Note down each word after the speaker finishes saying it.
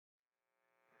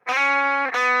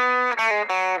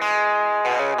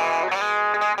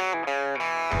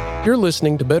You're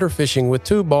listening to Better Fishing with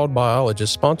two bald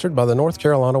biologists, sponsored by the North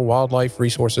Carolina Wildlife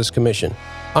Resources Commission.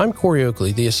 I'm Corey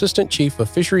Oakley, the Assistant Chief of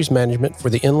Fisheries Management for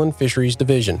the Inland Fisheries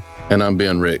Division. And I'm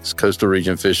Ben Ricks, Coastal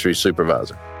Region Fisheries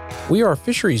Supervisor. We are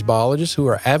fisheries biologists who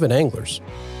are avid anglers.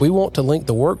 We want to link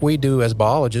the work we do as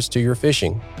biologists to your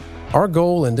fishing. Our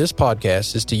goal in this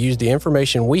podcast is to use the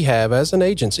information we have as an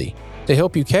agency to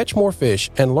help you catch more fish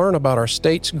and learn about our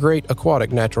state's great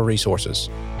aquatic natural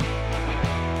resources.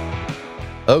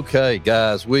 Okay,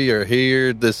 guys, we are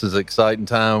here. This is an exciting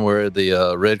time. We're at the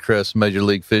REDCREST Major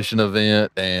League Fishing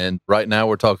event, and right now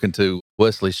we're talking to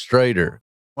Wesley Strader.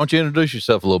 Why don't you introduce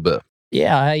yourself a little bit?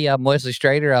 Yeah, hey, I'm Wesley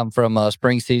Strader. I'm from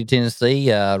Spring City,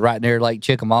 Tennessee, right near Lake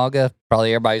Chickamauga.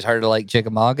 Probably everybody's heard of Lake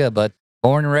Chickamauga, but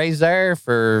born and raised there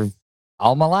for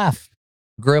all my life.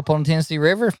 Grew up on the Tennessee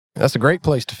River. That's a great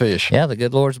place to fish. Yeah, the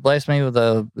good Lord's blessed me with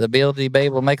the ability to be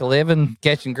able to make a living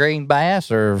catching green bass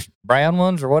or brown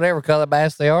ones or whatever color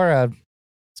bass they are.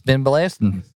 It's been blessed,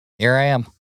 and here I am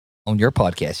on your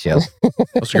podcast show.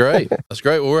 That's great. That's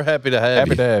great. Well, we're happy to have you.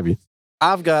 Happy to have you.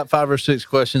 I've got 5 or 6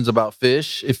 questions about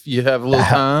fish, if you have a little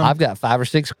time. I've got 5 or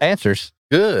 6 answers.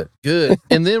 Good.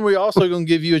 And then we're also going to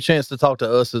give you a chance to talk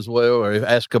to us as well, or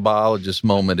ask a biologist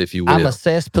moment, if you will. I'm a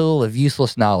cesspool of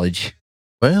useless knowledge.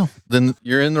 Well, then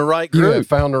you're in the right You group. have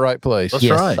found the right place. That's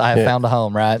yes, right. I have found a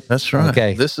home, right? That's right.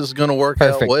 Okay. This is going to work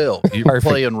Perfect. out well. You're Perfect.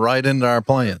 playing right into our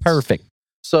plans. Perfect.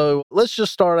 So let's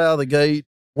just start out of the gate.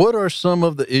 What are some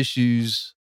of the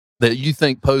issues that you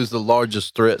think pose the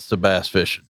largest threats to bass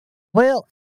fishing? Well,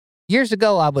 years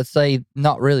ago, I would say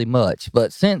not really much,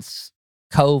 but since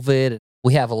COVID,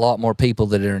 we have a lot more people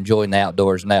that are enjoying the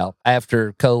outdoors now.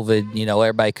 After COVID,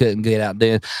 everybody couldn't get out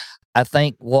there. I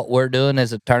think what we're doing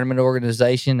as a tournament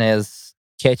organization is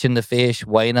catching the fish,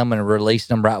 weighing them, and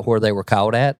releasing them right where they were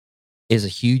caught at is a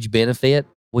huge benefit.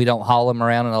 We don't haul them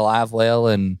around in a live well,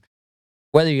 and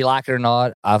whether you like it or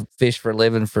not, I've fished for a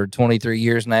living for 23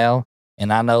 years now,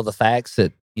 and I know the facts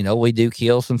that, we do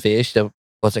kill some fish,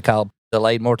 what's it called,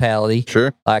 delayed mortality.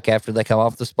 Sure. Like after they come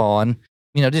off the spawn.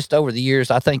 Just over the years,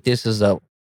 I think this is a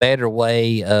better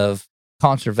way of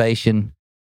conservation,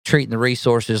 treating the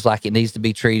resources like it needs to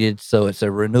be treated. So it's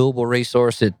a renewable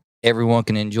resource that everyone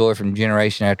can enjoy from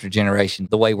generation after generation,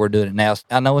 the way we're doing it now.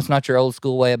 I know it's not your old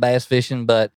school way of bass fishing,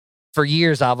 but for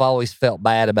years, I've always felt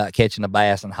bad about catching a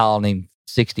bass and hauling him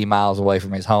 60 miles away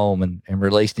from his home and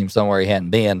releasing him somewhere he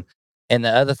hadn't been. And the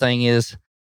other thing is,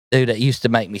 dude, it used to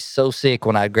make me so sick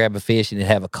when I'd grab a fish and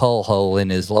it'd have a cull hole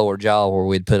in his lower jaw where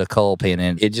we'd put a cull pin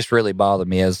in. It just really bothered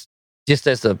me as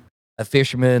a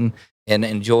fisherman and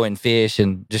enjoying fish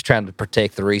and just trying to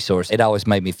protect the resource. It always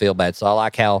made me feel bad. So I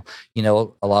like how, a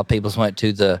lot of people went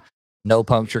to the no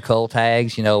puncture cull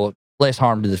tags, less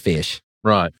harm to the fish.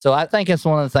 Right. So I think it's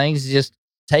one of the things, just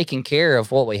taking care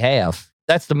of what we have.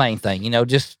 That's the main thing,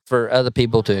 just for other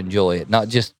people to enjoy it, not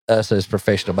just us as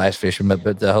professional bass fishermen,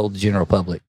 but the whole general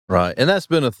public. Right. And that's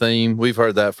been a theme. We've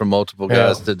heard that from multiple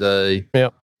guys today. Yeah.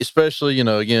 Especially,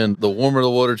 again, the warmer the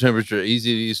water temperature,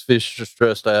 easy these fish are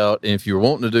stressed out. And if you're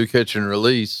wanting to do catch and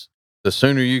release, the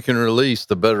sooner you can release,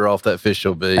 the better off that fish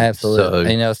will be.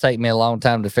 Absolutely. It's taken me a long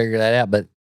time to figure that out. But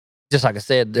just like I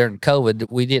said, during COVID,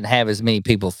 we didn't have as many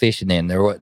people fishing in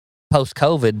there.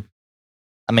 Post-COVID,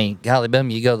 golly bum,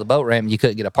 you go to the boat ramp, you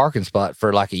couldn't get a parking spot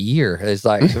for like a year. It's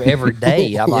like every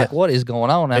day. I'm like, what is going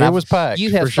on? And it was packed.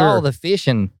 You have saw the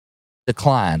fishing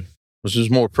decline. Which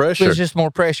is more pressure. It's just more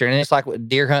pressure. And it's like with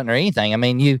deer hunting or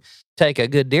anything. You take a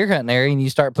good deer hunting area and you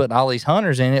start putting all these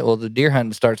hunters in it. Well, the deer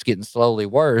hunting starts getting slowly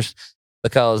worse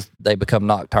because they become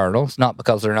nocturnal. It's not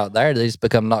because they're not there. They just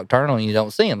become nocturnal and you don't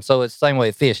see them. So it's the same way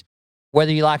with fish.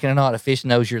 Whether you like it or not, a fish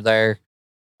knows you're there.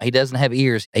 He doesn't have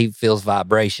ears. He feels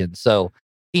vibration. So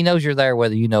he knows you're there,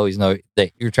 whether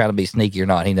that you're trying to be sneaky or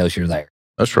not. He knows you're there.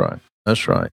 That's right.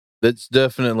 That's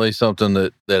definitely something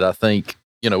that I think,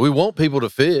 we want people to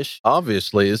fish.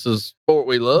 Obviously, this is a sport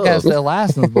we love. We got to sell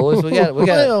license, boys. We got.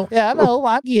 Well, yeah, I know.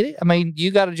 I get it. You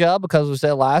got a job because we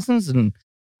sell license, and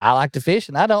I like to fish,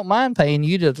 and I don't mind paying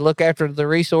you to look after the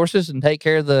resources and take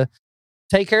care of the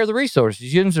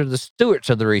resources. You are the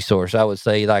stewards of the resource. I would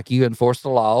say, like, you enforce the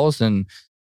laws and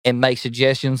make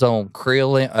suggestions on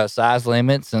creel size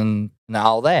limits and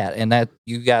all that, and that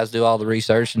you guys do all the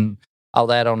research and all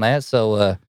that on that.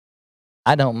 So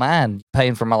I don't mind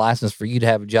paying for my license for you to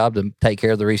have a job to take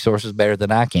care of the resources better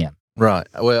than I can. Right.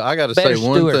 Well, I got to Better say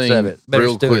one stewards thing of it. Better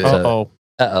real stewards quick. of it.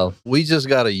 Uh-oh. We just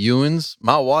got a Ewans.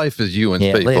 My wife is Ewans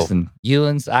people. Listen,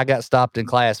 Ewans, I got stopped in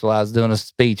class while I was doing a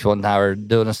speech one time or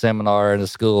doing a seminar in a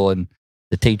school, and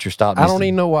the teacher stopped. I don't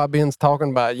even know why Ben's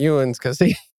talking about Ewins because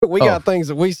we got things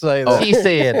that we say. That.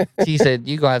 She said,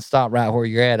 you're going to have to stop right where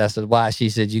you're at. I said, why? She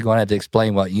said, you're going to have to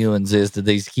explain what Ewins is to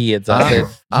these kids. I said,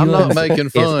 I'm not Ewins making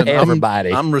fun.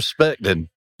 Everybody. I'm respecting.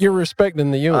 You're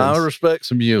respecting the Ewins. I respect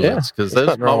some Ewins because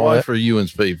that's my wife for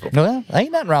Ewins people. Well,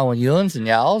 ain't nothing wrong with Ewins and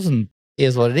y'all's, and it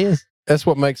is what it is. That's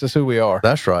what makes us who we are.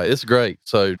 That's right. It's great.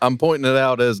 So I'm pointing it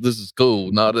out as this is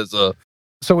cool, not as a.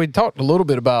 So we talked a little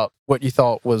bit about what you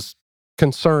thought was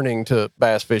concerning to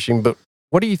bass fishing, but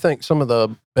what do you think some of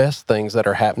the best things that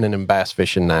are happening in bass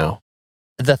fishing now?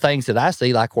 The things that I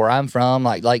see, like where I'm from,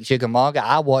 like Lake Chickamauga,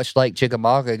 I watched Lake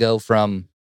Chickamauga go from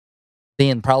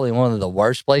being probably one of the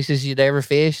worst places you'd ever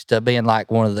fish to being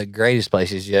like one of the greatest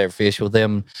places you'd ever fish, with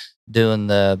them doing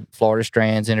the Florida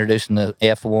strands, introducing the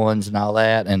F1s and all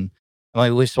that. And I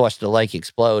mean, we just watched the lake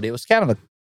explode. It was kind of a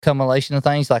accumulation of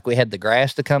things. Like we had the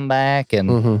grass to come back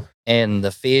and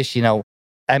the fish, you know.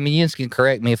 I mean, you can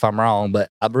correct me if I'm wrong, but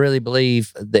I really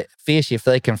believe that fish, if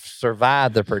they can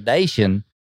survive the predation,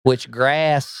 which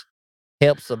grass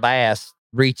helps the bass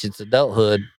reach its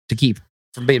adulthood to keep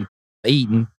from being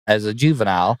eaten as a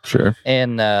juvenile. Sure.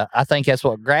 And I think that's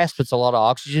what grass puts a lot of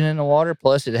oxygen in the water.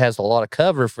 Plus, it has a lot of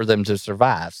cover for them to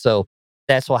survive. So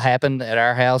that's what happened at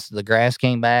our house. The grass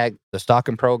came back, the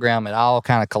stocking program, it all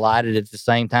kind of collided at the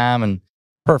same time. And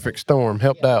perfect storm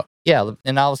helped out. Yeah.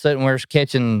 And all of a sudden, we're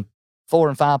catching 4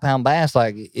 and 5 pound bass.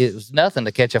 Like it was nothing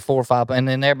to catch a 4 or 5 pound. And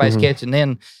then everybody's catching.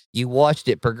 Then you watched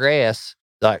it progress.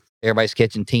 Like everybody's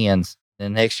catching 10s.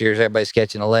 And next year, everybody's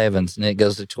catching 11s. And it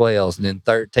goes to 12s and then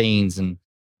 13s. And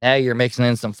now you're mixing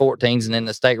in some 14s. And then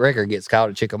the state record gets caught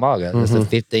at Chickamauga. It's a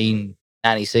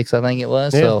 1596, I think it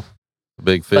was. Yeah. So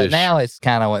big fish. But now it's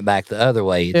kind of went back the other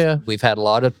way. We've had a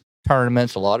lot of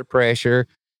tournaments, a lot of pressure.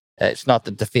 It's not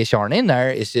that the fish aren't in there.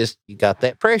 It's just you got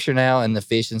that pressure now, and the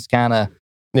fishing's kind of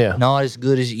not as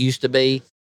good as it used to be,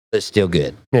 but it's still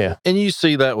good. Yeah. And you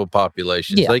see that with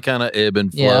populations. Yeah. They kind of ebb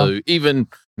and flow, even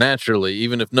naturally.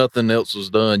 Even if nothing else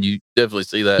was done, you definitely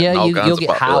see that in all kinds of populations. You'll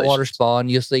get high water spawn.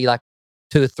 You'll see like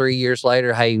 2 or 3 years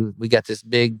later, hey, we got this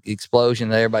big explosion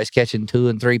that everybody's catching 2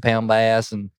 and 3 pound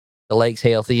bass, and the lake's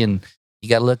healthy, and you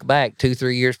got to look back 2,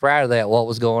 3 years prior to that, what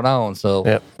was going on.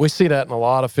 So we see that in a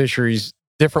lot of fisheries.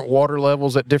 Different water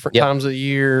levels at different times of the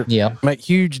year make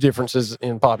huge differences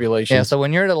in populations. Yeah, so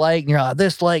when you're at a lake and you're like,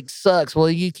 this lake sucks, well,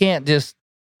 you can't just,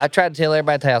 I tried to tell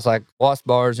everybody at the house, like, Watts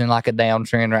Bar's in like a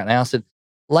downtrend right now. I said,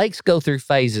 lakes go through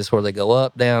phases where they go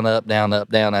up, down, up, down, up,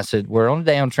 down. I said, we're on a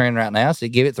downtrend right now. I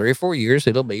said, give it 3 or 4 years.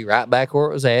 It'll be right back where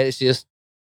it was at. It's just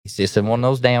in one of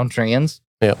those downtrends.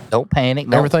 Yeah. Don't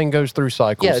panic. Everything goes through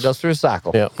cycles. Yeah, it goes through a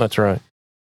cycle. Yeah, that's right.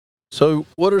 So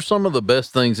what are some of the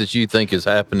best things that you think is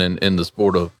happening in the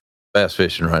sport of bass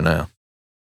fishing right now?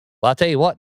 Well, I'll tell you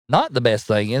what, not the best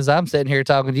thing is I'm sitting here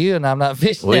talking to you and I'm not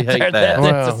fishing. We hate that.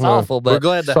 That's awful. But we're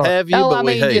glad to have you, but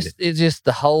we hate it. It's just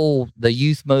the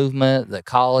youth movement, the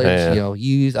college,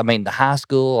 youth. I mean, the high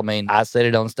school. I mean, I said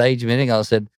it on stage a minute ago. I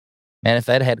said, man, if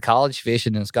I'd had college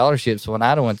fishing and scholarships when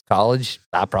I went to college,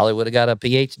 I probably would have got a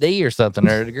PhD or something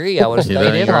or a degree. I would have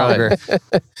stayed in longer.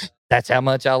 That's how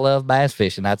much I love bass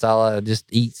fishing. That's all I just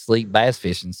eat, sleep bass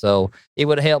fishing. So it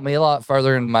would have helped me a lot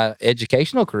further in my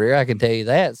educational career. I can tell you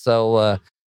that. So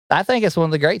I think it's one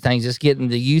of the great things, just getting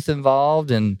the youth involved.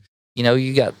 And, you know,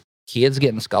 you got kids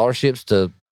getting scholarships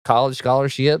to college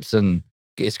scholarships, and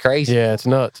it's crazy. Yeah, it's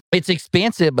nuts. It's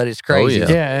expensive, but it's crazy. Oh,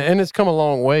 yeah, and it's come a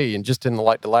long way. And just in the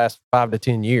last 5 to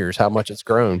 10 years, how much it's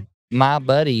grown. My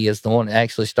buddy is the one that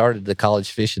actually started the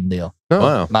college fishing deal. Oh.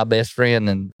 Wow. My best friend,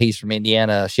 and he's from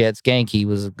Indiana, Shad Skank. He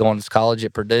was going to college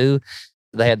at Purdue.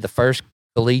 They had the first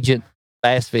collegiate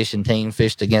bass fishing team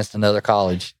fished against another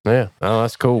college. Yeah. Oh,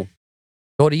 that's cool.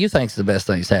 What do you think is the best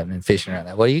thing that's happening in fishing right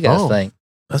now? What do you guys think?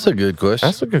 That's a good question.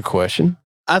 That's a good question.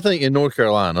 I think in North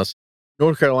Carolina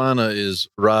is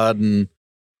riding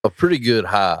a pretty good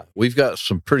high. We've got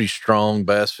some pretty strong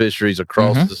bass fisheries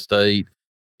across the state.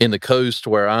 In the coast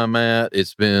where I'm at,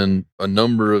 it's been a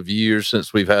number of years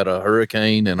since we've had a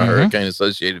hurricane and a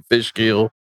hurricane-associated fish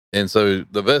kill. And so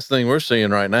the best thing we're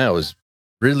seeing right now is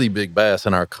really big bass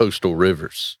in our coastal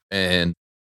rivers. And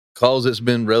because it's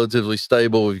been relatively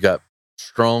stable, we've got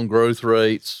strong growth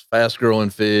rates, fast-growing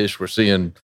fish. We're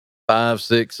seeing 5,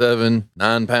 6, 7,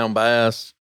 9 pound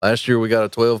bass. Last year we got a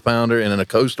 12-pounder, and in a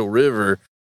coastal river,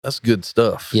 that's good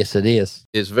stuff. Yes, it is.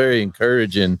 It's very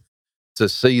encouraging to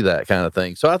see that kind of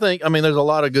thing. So I think, there's a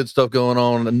lot of good stuff going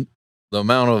on, and the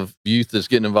amount of youth that's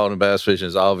getting involved in bass fishing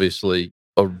is obviously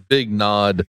a big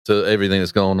nod to everything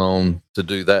that's going on to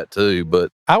do that too.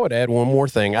 But I would add one more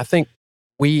thing. I think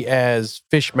we as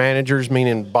fish managers,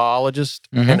 meaning biologists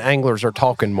and anglers, are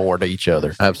talking more to each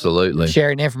other. Absolutely.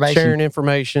 Sharing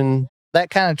information. that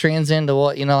kind of trends into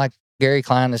what, like Gary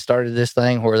Klein has started this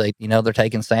thing where they, they're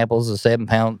taking samples of 7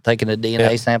 pound, taking a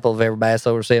DNA sample of every bass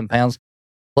over 7 pounds.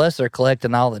 Plus they're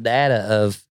collecting all the data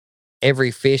of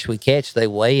every fish we catch. They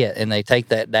weigh it and they take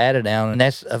that data down, and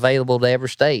that's available to every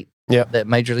state. Yeah. That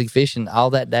Major League Fishing,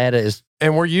 all that data is.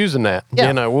 And we're using that.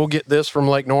 Yeah. We'll get this from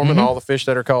Lake Norman, all the fish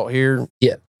that are caught here.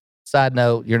 Yeah. Side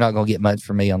note, you're not going to get much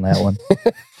from me on that one.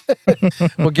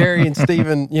 Well, Gary and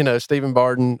Stephen, Stephen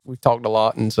Barden, we've talked a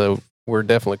lot, and so we're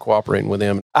definitely cooperating with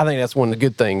them. I think that's one of the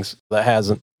good things that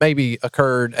hasn't maybe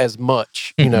occurred as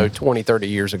much, 20, 30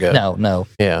 years ago. No.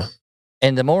 Yeah.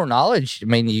 And the more knowledge,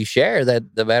 you share,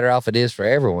 that the better off it is for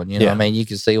everyone. You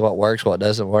can see what works, what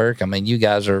doesn't work. You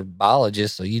guys are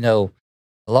biologists, so you know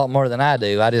a lot more than I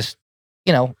do. I just,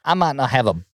 I might not have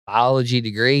a biology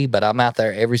degree, but I'm out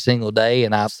there every single day,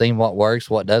 and I've seen what works,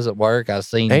 what doesn't work.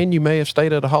 And you may have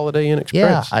stayed at a Holiday Inn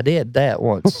Express. Yeah, I did that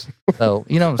once. So,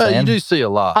 you know what I'm saying? You do see a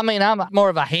lot. I'm more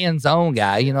of a hands-on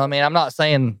guy. You know what I mean? I'm not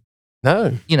saying...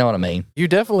 No. You know what I mean? You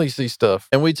definitely see stuff.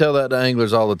 And we tell that to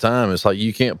anglers all the time. It's like,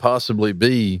 you can't possibly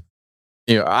be,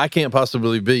 I can't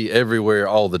possibly be everywhere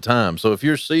all the time. So if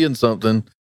you're seeing something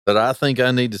that I think I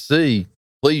need to see,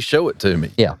 please show it to me.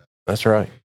 Yeah. That's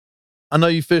right. I know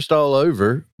you fished all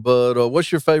over, but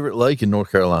what's your favorite lake in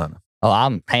North Carolina? Oh,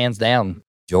 I'm hands down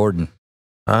Jordan.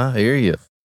 I hear you.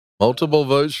 Multiple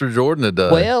votes for Jordan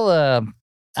today. Well,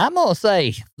 I'm going to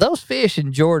say those fish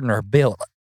in Jordan are built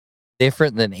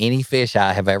different than any fish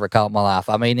I have ever caught in my life.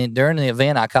 During the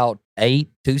event, I caught 8,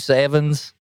 2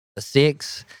 7s, a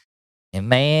 6. And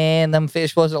man, them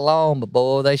fish wasn't long, but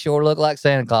boy, they sure look like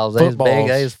Santa Claus. They was big,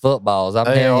 they was footballs. I'm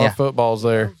telling you. Footballs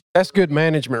there. That's good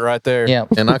management right there. Yeah.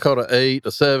 And I caught an 8,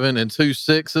 a 7, and 2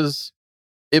 6s.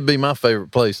 It'd be my favorite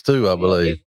place too, I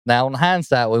believe. Now, on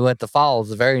hindsight, we went to Falls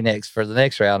for the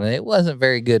next round, and it wasn't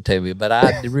very good to me, but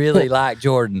I really like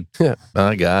Jordan. Yeah.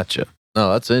 I gotcha.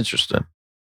 No, that's interesting.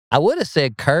 I would have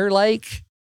said Kerr Lake.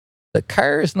 The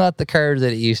Kerr is not the Kerr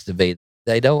that it used to be.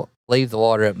 They don't leave the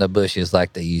water up in the bushes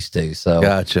like they used to. So,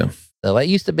 gotcha. So it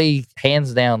used to be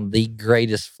hands down the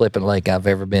greatest flipping lake I've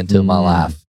ever been to in my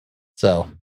life. So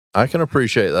I can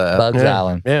appreciate that. Bugs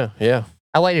Island. Yeah.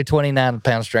 I weighted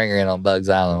 29-pound stringer in on Bugs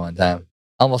Island one time.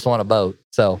 Almost won a boat.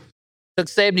 So took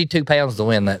 72 pounds to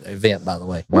win that event, by the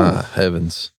way. My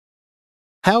heavens.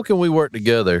 How can we work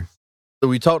together? So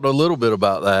we talked a little bit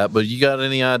about that, but you got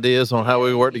any ideas on how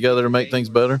we work together to make things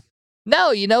better?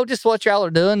 No, just what y'all are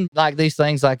doing, like these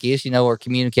things like this, we're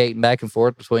communicating back and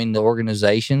forth between the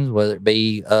organizations, whether it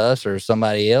be us or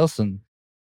somebody else. And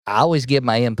I always give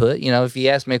my input. If you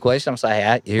ask me a question, I'm say,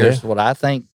 hey, here's what I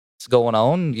think is going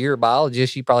on. You're a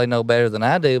biologist. You probably know better than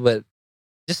I do, but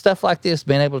just stuff like this,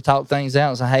 being able to talk things out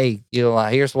and say, hey,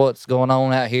 here's what's going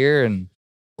on out here. And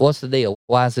what's the deal?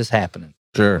 Why is this happening?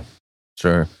 Sure.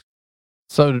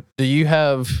 So do you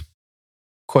have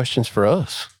questions for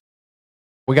us?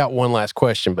 We got one last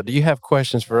question, but do you have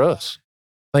questions for us?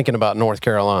 Thinking about North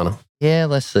Carolina. Yeah,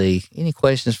 let's see. Any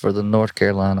questions for the North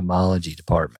Carolina Biology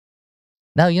Department?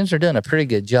 No, you are doing a pretty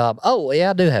good job. Oh,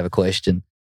 yeah, I do have a question.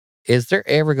 Is there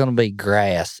ever going to be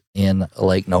grass in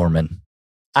Lake Norman?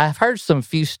 I've heard some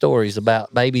few stories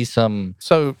about maybe some...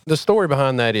 So the story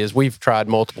behind that is we've tried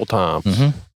multiple times.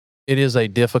 Mm-hmm. It is a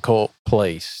difficult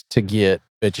place to get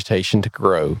vegetation to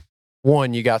grow.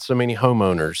 One, you got so many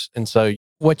homeowners. And so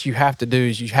what you have to do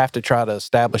is you have to try to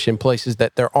establish in places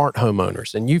that there aren't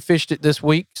homeowners. And you fished it this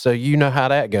week, so you know how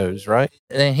that goes, right?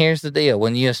 And here's the deal.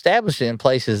 When you establish it in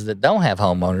places that don't have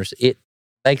homeowners, it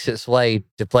makes its way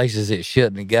to places it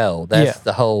shouldn't go. That's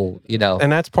the whole,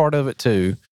 And that's part of it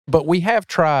too. But we have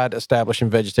tried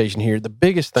establishing vegetation here. The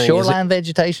biggest thing shoreline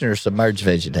vegetation or submerged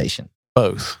vegetation?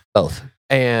 Both.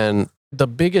 And the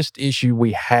biggest issue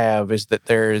we have is that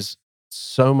there is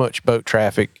so much boat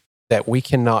traffic that we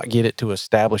cannot get it to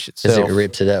establish itself. Because it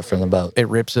rips it up from the boat. It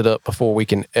rips it up before we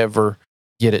can ever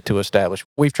get it to establish.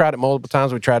 We've tried it multiple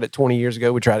times. We tried it 20 years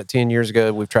ago. We tried it 10 years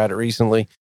ago. We've tried it recently.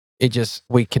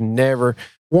 We can never.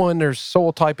 One, there's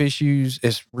soil type issues.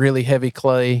 It's really heavy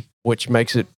clay, which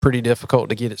makes it pretty difficult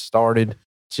to get it started.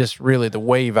 It's just really the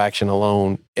wave action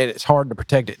alone. And it's hard to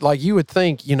protect it. Like you would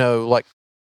think, you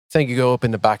go up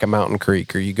in the back of Mountain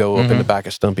Creek or you go up in the back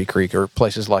of Stumpy Creek or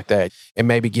places like that and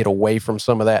maybe get away from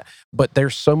some of that. But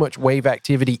there's so much wave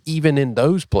activity even in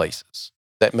those places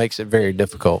that makes it very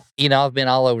difficult. I've been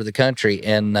all over the country,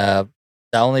 and the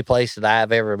only place that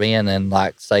I've ever been in,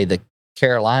 like, say, the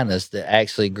Carolinas that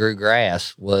actually grew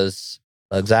grass was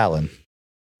Bugs Island.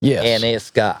 Yes. And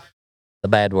it's got the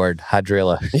bad word,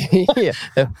 hydrilla.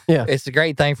 Yeah. It's a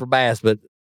great thing for bass, but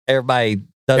everybody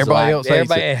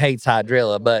hates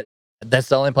hydrilla. But That's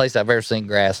the only place I've ever seen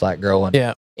grass like growing.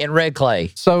 Yeah. In red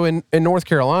clay. So in North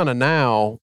Carolina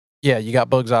now, yeah, you got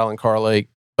Bugs Island, Car Lake,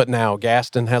 but now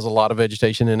Gaston has a lot of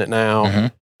vegetation in it now. Mm-hmm.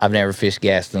 I've never fished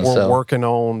Gaston. We're working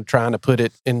on trying to put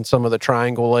it in some of the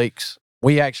triangle lakes.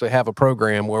 We actually have a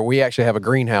program where we actually have a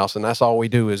greenhouse, and that's all we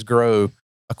do is grow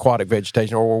aquatic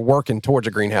vegetation, or we're working towards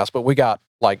a greenhouse, but we got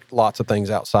like lots of things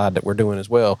outside that we're doing as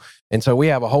well. And so we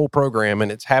have a whole program,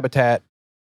 and it's habitat.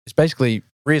 It's basically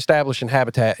reestablishing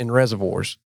habitat in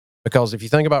reservoirs. Because if you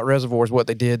think about reservoirs, what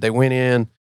they did, they went in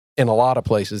a lot of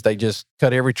places, they just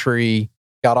cut every tree,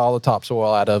 got all the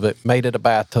topsoil out of it, made it a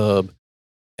bathtub,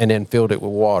 and then filled it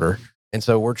with water. And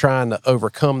so we're trying to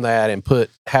overcome that and put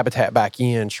habitat back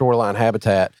in, shoreline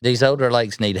habitat. These older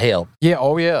lakes need help. Yeah,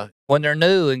 oh yeah. When they're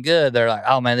new and good, they're like,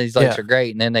 oh man, these lakes are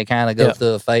great. And then they kind of go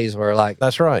through a phase where like...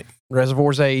 That's right.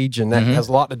 Reservoirs age, and that has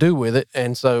a lot to do with it.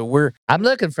 And so I'm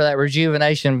looking for that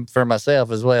rejuvenation for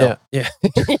myself as well. Yeah.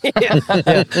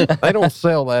 They don't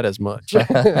sell that as much.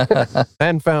 I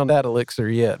hadn't found that elixir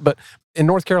yet. But in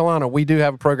North Carolina, we do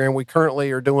have a program. We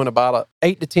currently are doing about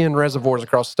 8 to 10 reservoirs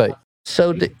across the state.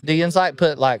 So do you Insight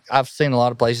put like, I've seen a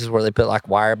lot of places where they put like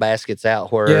wire baskets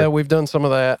out where... Yeah, we've done some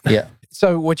of that. Yeah.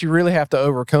 So what you really have to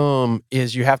overcome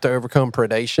is you have to overcome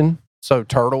predation. So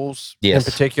turtles in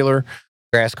particular.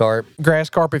 Grass carp,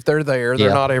 if they're there. They're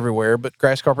not everywhere, but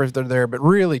grass carp if they're there. But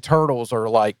really, turtles are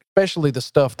like, especially the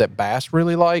stuff that bass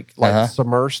really like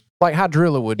submersed, like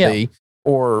hydrilla would be,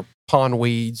 or pond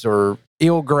weeds or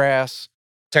eelgrass.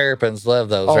 Terrapins love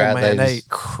those, oh, right? Man, they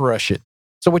crush it.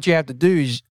 So what you have to do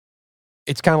is,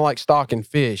 it's kind of like stocking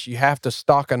fish. You have to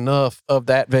stock enough of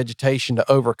that vegetation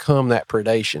to overcome that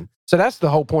predation. So that's the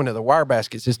whole point of the wire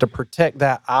baskets, is to protect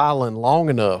that island long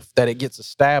enough that it gets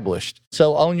established.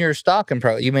 So on your stocking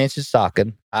you mentioned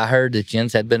stocking. I heard that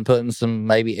Jens had been putting some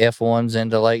maybe F1s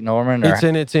into Lake Norman. It's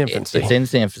in its infancy. It's in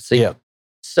its infancy. Yeah.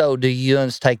 So do you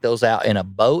take those out in a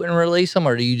boat and release them,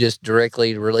 or do you just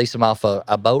directly release them off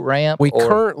a boat ramp? We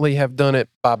currently have done it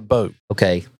by boat.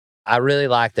 Okay. I really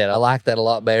like that. I like that a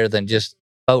lot better than just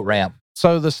boat ramp.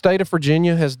 So the state of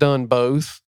Virginia has done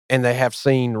both, and they have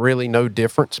seen really no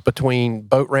difference between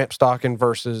boat ramp stocking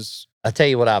versus I tell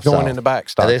you what I've going in the back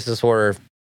stocking. This is where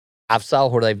I've saw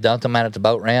where they've dumped them out at the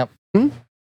boat ramp.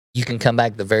 You can come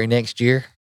back the very next year,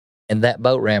 and that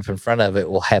boat ramp in front of it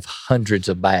will have hundreds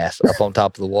of bass up on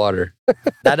top of the water.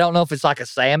 I don't know if it's like a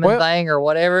salmon thing or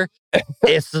whatever.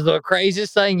 It's the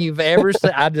craziest thing you've ever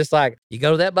seen. I'm just like, you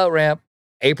go to that boat ramp,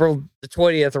 April the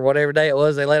 20th or whatever day it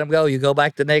was, they let them go. You go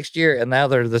back the next year, and now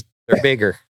they're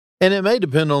bigger. And it may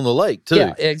depend on the lake, too.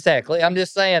 Yeah, exactly. I'm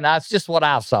just saying, that's just what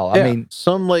I saw. I mean,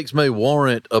 some lakes may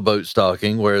warrant a boat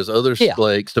stocking, whereas other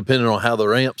lakes, depending on how the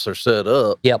ramps are set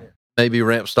up, maybe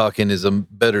ramp stocking is a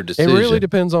better decision. It really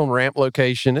depends on ramp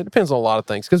location. It depends on a lot of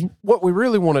things. Because what we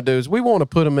really want to do is we want to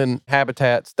put them in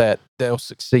habitats that they'll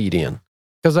succeed in.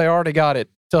 Because they already got it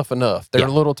tough enough. They're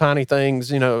little tiny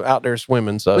things, out there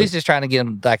swimming. So we was just trying to get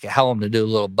them like at home to do a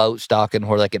little boat stocking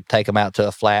where they could take them out to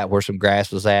a flat where some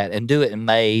grass was at and do it in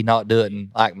May, not do it in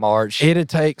like March. It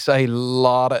takes a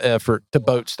lot of effort to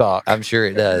boat stock. I'm sure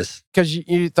it does. Because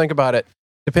you think about it,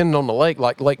 depending on the lake,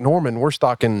 like Lake Norman, we're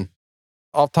stocking,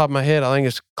 off the top of my head, I think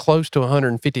it's close to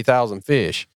 150,000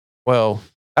 fish. Well,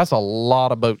 that's a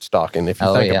lot of boat stocking if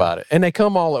you think about it. And they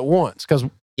come all at once because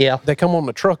they come on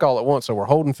the truck all at once. So we're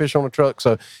holding fish on the truck.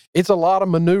 So it's a lot of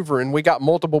maneuvering. We got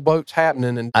multiple boats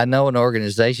happening. And I know an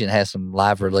organization has some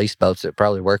live release boats that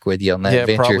probably work with you on that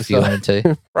venture if you wanted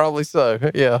to. Probably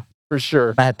so. Yeah, for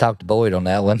sure. I had to talk to Boyd on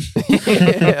that one.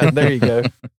 Yeah, there you go.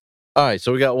 All right,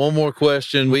 so we got one more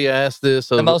question. We asked this.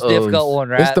 The most difficult one,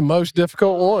 right? It's the most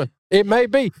difficult one. It may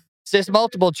be. Is this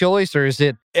multiple choice or is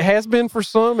it? It has been for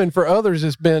some, and for others,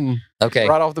 it's been right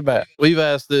off the bat. We've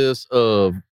asked this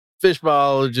of fish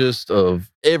biologists,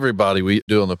 of everybody we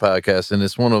do on the podcast, and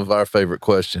it's one of our favorite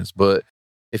questions. But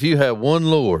if you had one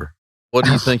lure, what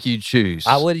do you think you'd choose?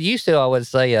 I would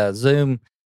say Zoom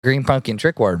green pumpkin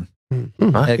trickworm. Green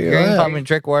pumpkin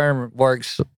trickworm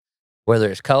works whether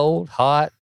it's cold,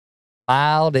 hot,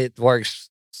 mild. It works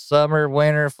summer,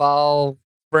 winter, fall,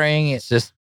 spring. It's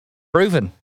just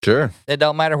proven. Sure. It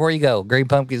don't matter where you go. Green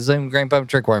pumpkin, Zoom, green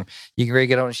pumpkin trickworm. You can rig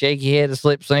it on a shaky head, a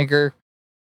slip sinker,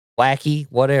 wacky,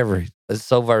 whatever. It's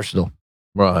so versatile.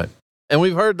 Right. And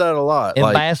we've heard that a lot.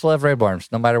 And bass love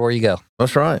redworms, no matter where you go.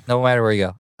 That's right. No matter where you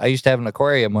go. I used to have an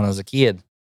aquarium when I was a kid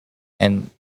and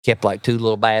kept like 2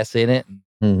 little bass in it.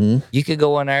 Mm-hmm. You could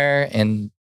go in there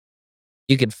and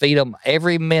you could feed them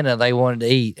every minute they wanted to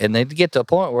eat. And they'd get to a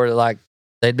point where like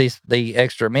they'd be the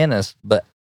extra menace. But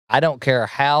I don't care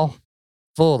how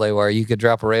full they were. You could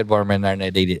drop a redworm in there and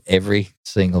they'd eat it every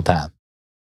single time.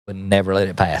 Would never let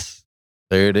it pass.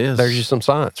 There it is. There's just some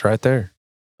science right there.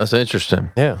 That's interesting.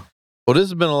 Yeah. Well, this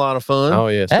has been a lot of fun. Oh,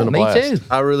 yeah. It's been a me blast. too.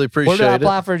 I really Where appreciate do I it.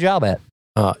 apply for a job at?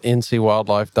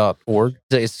 ncwildlife.org.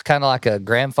 It's kind of like a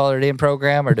grandfathered in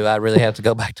program, or do I really have to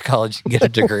go back to college and get a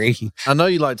degree? I know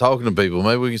you like talking to people.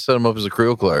 Maybe we can set them up as a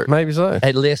creel clerk. Maybe so.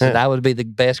 Hey, listen, I would be the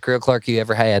best creel clerk you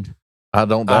ever had. I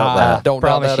don't doubt that. Don't doubt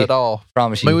Promise that you. at all.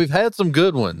 Promise I mean, you. we've had some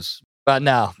good ones. But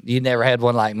no, you never had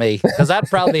one like me. Because I'd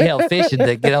probably help fishing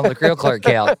to get on the creel clerk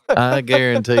count. I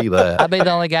guarantee that. I'd be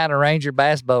the only guy in a Ranger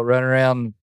bass boat running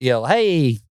around,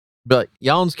 hey, But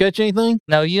y'all sketch anything?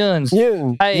 no yuns.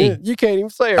 Hey, you can't even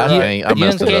say it I right. can't. I You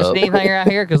messed it catching up. anything right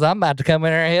here? Because I'm about to come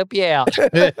in here and help you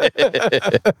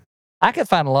out. I could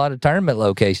find a lot of tournament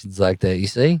locations like that, you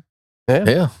see?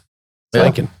 Yeah.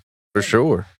 Thinking. For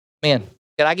sure. Man,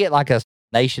 could I get like a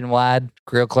nationwide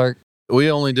creel clerk? We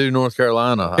only do North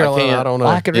Carolina. Carolina, I don't know.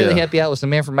 Well, I could really Yeah. help you out with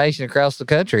some information across the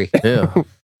country. Yeah.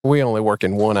 We only work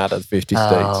in 1 out of the 50 Oh,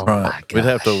 states. my Right. We'd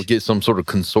have to gosh. get some sort of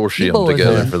You consortium boys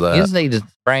together are- for You that. just need to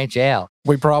branch out.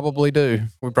 We probably do.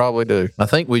 I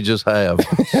think we just have.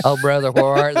 Oh, brother, where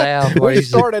art thou? Where We is it?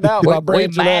 started out by We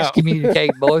branching mass out.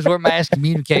 communicate, boys. We're mass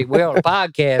communicate. We're on a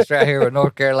podcast right here with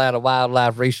North Carolina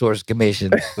Wildlife Resource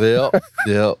Commission. Yep.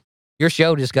 Yep. Your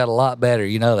show just got a lot better.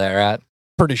 You know that, right?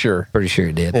 Pretty sure. Pretty sure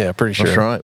it did. Yeah, pretty sure. That's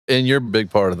right. And you're a big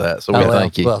part of that. So we well,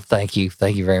 thank you. Well, thank you.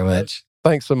 Thank you very much.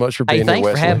 Thanks so much for Hey, being here, thanks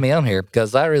for Wesley. having me on here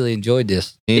because I really enjoyed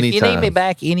this. If you need Anytime. me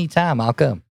back anytime, I'll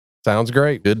come. Sounds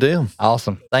great. Good deal.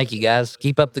 Awesome. Thank you, guys.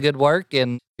 Keep up the good work.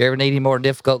 And if you ever need any more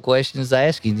difficult questions to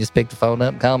ask, you can just pick the phone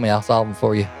up and call me. I'll solve them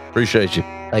for you. Appreciate you.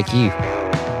 Thank you.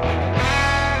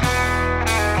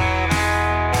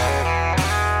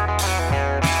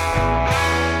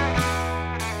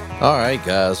 All right,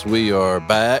 guys, we are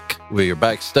back. We are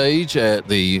backstage at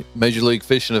the Major League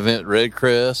Fishing event,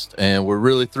 REDCREST, and we're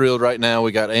really thrilled right now.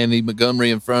 We got Andy Montgomery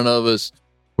in front of us.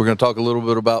 We're going to talk a little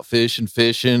bit about fishing,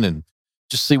 and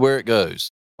just see where it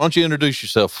goes. Why don't you introduce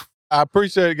yourself? I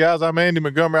appreciate it, guys. I'm Andy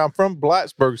Montgomery. I'm from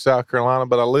Blacksburg, South Carolina,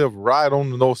 but I live right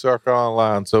on the North-South Carolina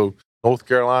line. So North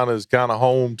Carolina is kind of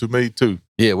home to me, too.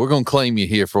 Yeah, we're going to claim you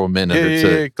here for a minute or Yeah,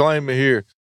 two. claim me here.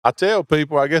 I tell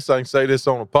people, I guess I can say this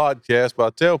on a podcast, but I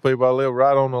tell people I live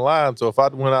right on the line. So if I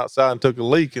went outside and took a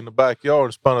leak in the backyard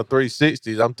and spun a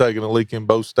 360, I'm taking a leak in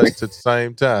both states at the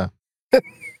same time.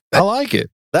 I like it.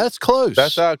 That's close.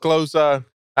 That's how close I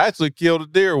actually killed a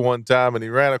deer one time, and he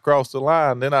ran across the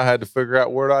line. Then I had to figure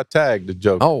out where I tagged the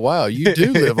joker. Oh, wow. You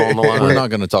do live on the We're line.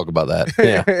 not going to talk about that.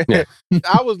 Yeah.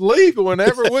 I was legal in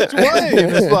every which way.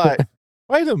 And it's like,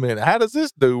 wait a minute, how does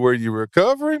this do? Were you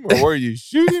recover him, or were you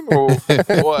shoot him, or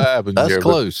what happened? That's here? But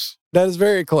close. That is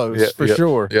very close, Yeah, for yeah,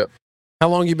 sure. yeah. How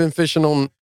long you been fishing on?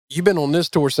 You've been on this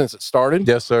tour since it started?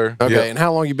 Yes, sir. Okay. Yeah. And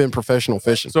how long you been professional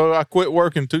fishing? So I quit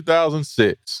work in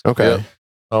 2006. Okay. Yeah.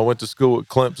 I went to school at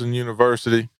Clemson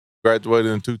University,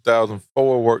 graduated in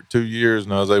 2004, worked 2 years,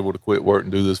 and I was able to quit work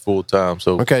and do this full time.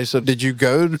 So Okay. So did you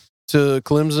go to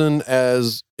Clemson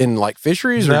as in like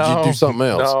fisheries, or did you do something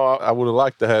else? No, I would have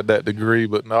liked to have that degree,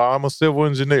 but no, I'm a civil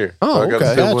engineer. Oh, So I got okay.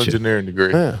 a civil Gotcha. engineering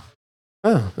degree. Yeah.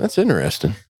 Oh, that's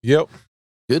interesting. Yep.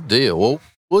 Good deal. Well,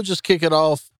 we'll just kick it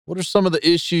off. What are some of the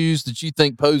issues that you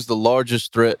think pose the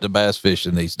largest threat to bass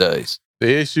fishing these days?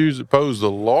 The issues that pose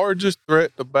the largest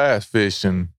threat to bass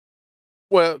fishing.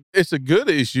 Well, it's a good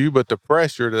issue, but the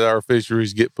pressure that our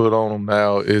fisheries get put on them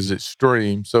now is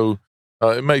extreme. So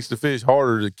it makes the fish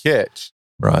harder to catch.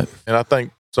 Right. And I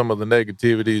think some of the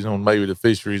negativities on maybe the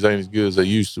fisheries ain't as good as they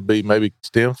used to be maybe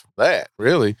stems from that,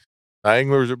 really. The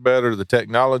anglers are better. The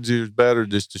technology is better.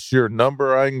 Just the sheer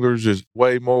number of anglers is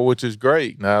way more, which is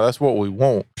great. Now, that's what we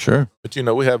want. Sure. But,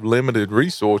 we have limited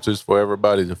resources for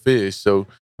everybody to fish. So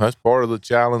that's part of the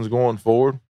challenge going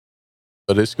forward.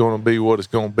 But it's going to be what it's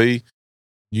going to be.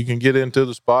 You can get into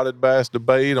the spotted bass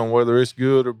debate on whether it's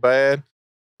good or bad.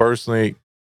 Personally,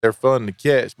 they're fun to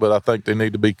catch, but I think they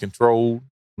need to be controlled.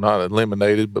 Not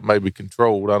eliminated, but maybe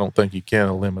controlled. I don't think you can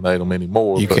eliminate them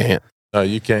anymore. You but, can't. No,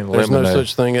 you can't There's eliminate no them.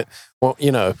 such thing. Well,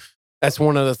 that's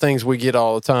one of the things we get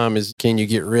all the time is, can you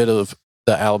get rid of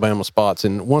the Alabama spots?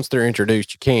 And once they're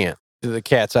introduced, you can't. The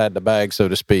cat's out of the bag, so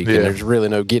to speak. Yeah. And there's really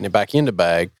no getting it back in the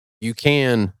bag. You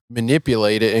can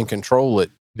manipulate it and control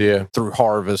it Yeah. through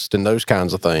harvest and those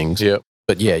kinds of things. Yep.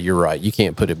 But yeah, you're right. You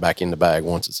can't put it back in the bag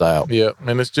once it's out. Yeah.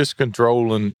 And it's just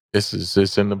controlling.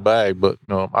 It's in the bag, but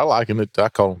I liken it. I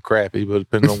call them crappy, but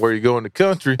depending on where you go in the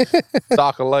country,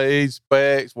 socklades,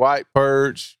 specks, white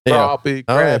perch, Yeah. crappie,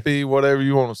 Oh, yeah. crappie, whatever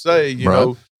you want to say. You Right.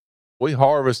 know, we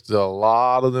harvested a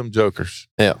lot of them jokers.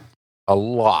 Yeah. A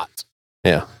lot.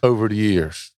 Yeah. Over the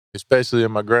years, especially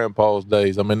in my grandpa's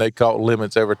days. I mean, they caught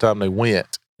limits every time they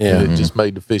went. Yeah. And it just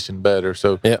made the fishing better.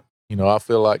 So, Yeah. I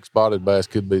feel like spotted bass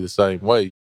could be the same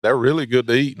way. They're really good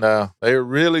to eat now. They're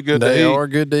really good to eat. They are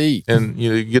good to eat. And,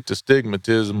 you get the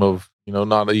stigmatism of,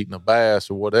 not eating a bass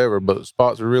or whatever, but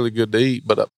spots are really good to eat.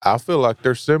 But I feel like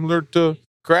they're similar to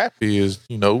crappie is,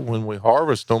 when we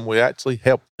harvest them, we actually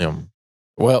help them.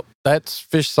 Well, that's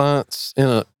fish science in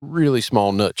a really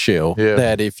small nutshell. Yeah.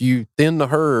 That if you thin the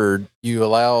herd, you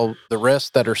allow the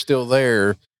rest that are still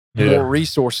there more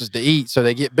resources to eat, so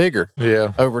they get bigger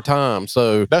over time.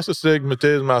 So that's a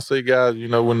stigmatism I see, guys,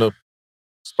 when the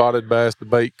spotted bass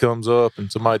debate comes up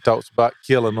and somebody talks about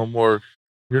killing them, where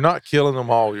you're not killing them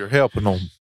all, you're helping them.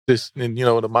 The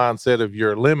mindset of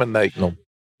you're eliminating them.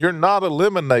 You're not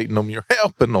eliminating them, you're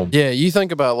helping them. Yeah, you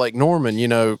think about Lake Norman,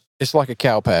 it's like a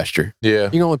cow pasture. Yeah. You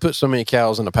can only put so many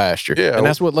cows in a pasture. Yeah. And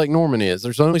that's what Lake Norman is.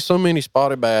 There's only so many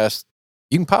spotted bass.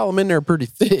 You can pile them in there pretty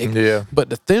thick. Yeah. But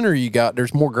the thinner you got,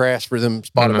 there's more grass for them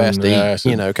spotted bass to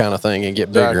eat, kind of thing, and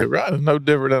get bigger. Exactly right. It's no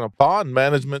different than a pond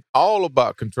management. All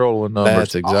about controlling numbers.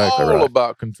 That's exactly right. All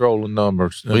about controlling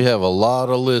numbers. We have a lot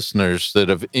of listeners that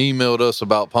have emailed us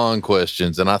about pond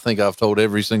questions, and I think I've told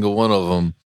every single one of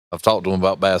them. I've talked to them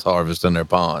about bass harvest in their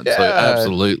pond. Yeah. So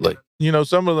absolutely.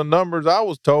 Some of the numbers I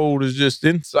was told is just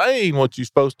insane what you're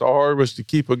supposed to harvest to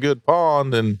keep a good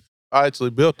pond. And I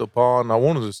actually built a pond. I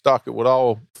wanted to stock it with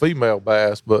all female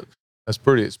bass, but that's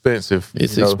pretty expensive.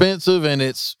 It's expensive, and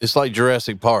it's like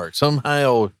Jurassic Park.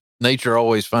 Somehow nature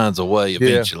always finds a way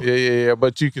eventually. Yeah.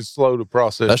 But you can slow the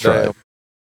process That's down. right.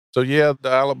 So, the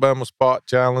Alabama Spot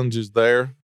Challenge is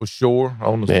there for sure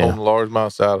on the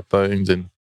largemouth side of things. And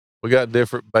we got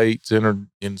different baits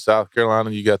in South Carolina.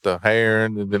 You got the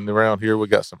heron, and then around here we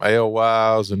got some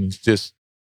alewives, and it's just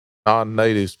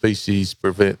non-native species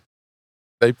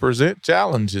they present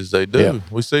challenges. They do. Yeah.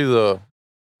 We see the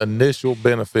initial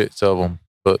benefits of them,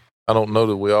 but I don't know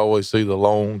that we always see the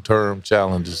long-term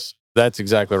challenges. That's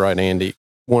exactly right, Andy.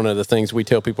 One of the things we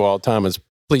tell people all the time is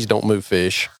please don't move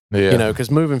fish. Yeah.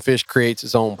 Because moving fish creates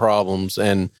its own problems.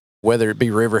 And whether it be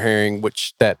river herring,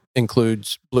 which that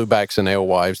includes bluebacks and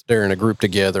alewives, they're in a group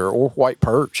together, or white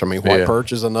perch. I mean, white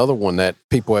perch is another one that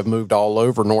people have moved all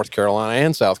over North Carolina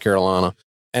and South Carolina,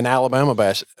 and Alabama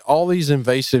bass. All these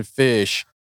invasive fish,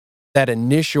 that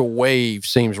initial wave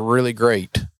seems really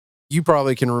great. You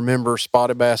probably can remember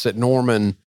spotted bass at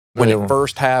Norman when it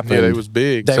first happened. Yeah, it was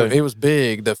big. It was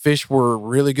big. The fish were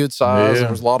really good size. Yeah.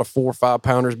 There was a lot of 4 or 5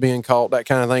 pounders being caught, that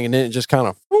kind of thing. And then it just kind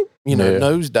of,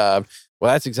 nosedived.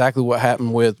 Well, that's exactly what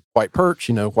happened with white perch.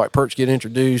 White perch get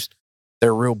introduced.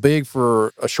 They're real big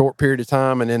for a short period of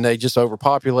time, and then they just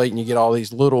overpopulate, and you get all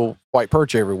these little white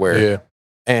perch everywhere. Yeah.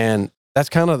 And that's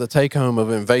kind of the take home of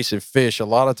invasive fish. A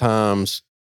lot of times,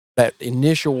 that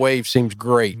initial wave seems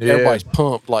great. Yeah. Everybody's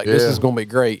pumped, like this is going to be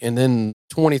great. And then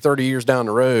 20, 30 years down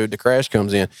the road, the crash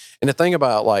comes in. And the thing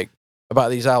about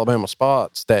these Alabama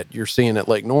spots that you're seeing at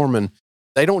Lake Norman,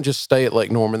 they don't just stay at Lake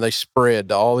Norman. They spread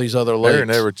to all these other lakes. They're in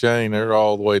every chain. They're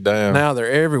all the way down. Now they're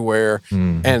everywhere.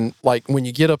 Mm. And when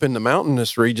you get up in the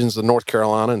mountainous regions of North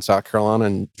Carolina and South Carolina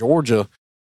and Georgia,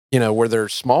 where their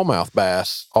smallmouth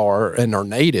bass are and are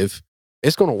native,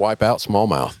 it's going to wipe out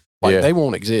smallmouth. They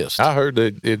won't exist. I heard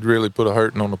that it really put a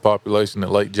hurting on the population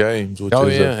at Lake James.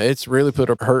 It's really put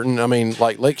a hurting. I mean,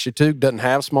 Lake Chautauqua doesn't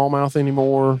have smallmouth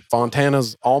anymore.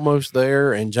 Fontana's almost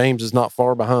there, and James is not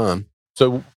far behind.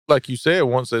 So, like you said,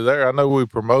 once they're there, I know we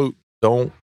promote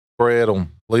don't spread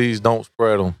them. Please don't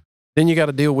spread them. Then you got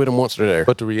to deal with them once they're there.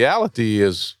 But the reality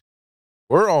is,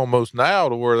 we're almost now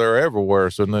to where they're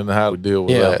everywhere. So then how do we deal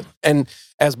with that? And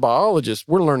as biologists,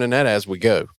 we're learning that as we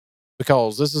go,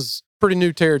 because this is pretty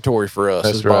new territory for us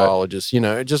as biologists.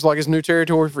 Just like it's new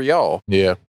territory for y'all.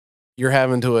 Yeah. You're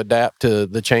having to adapt to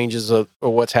the changes of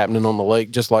what's happening on the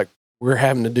lake, just like we're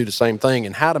having to do the same thing.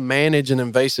 And how to manage an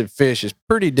invasive fish is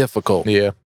pretty difficult.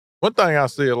 Yeah. One thing I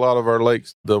see a lot of our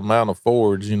lakes, the amount of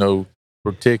forage,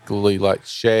 particularly like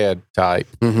shad type,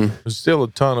 there's still a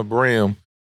ton of brim.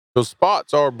 Those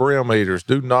spots are brim eaters.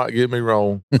 Do not get me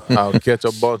wrong. I'll catch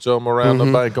a bunch of them around the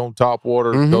bank on top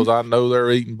water because I know they're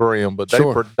eating brim, but they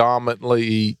predominantly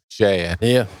eat shad.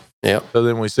 Yeah. Yeah. So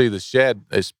then we see the shad,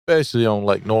 especially on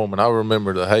Lake Norman. I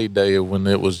remember the heyday of when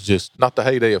it was just not the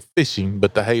heyday of fishing,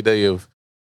 but the heyday of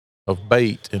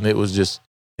bait, and it was just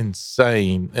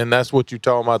insane. And that's what you're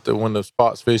talking about, that when the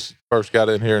spots fish first got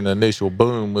in here and the initial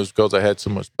boom was because they had so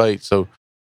much bait. So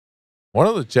one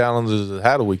of the challenges is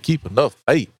how do we keep enough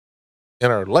bait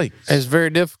in our lakes? It's very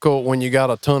difficult when you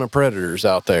got a ton of predators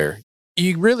out there.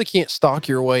 You really can't stock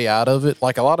your way out of it.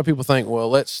 Like a lot of people think, well,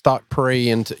 let's stock prey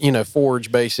into,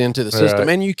 forage base into the system.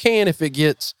 And you can if it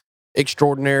gets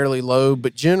extraordinarily low.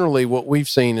 But generally what we've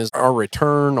seen is our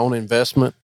return on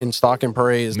investment in stock and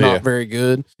prey is not very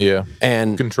good. Yeah.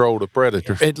 And control the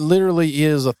predators. It literally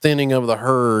is a thinning of the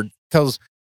herd. Because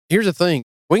here's the thing.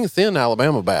 We can thin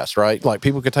Alabama bass, right? Like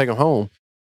people could take them home,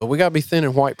 but we got to be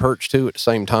thinning white perch too at the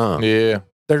same time. Yeah.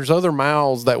 There's other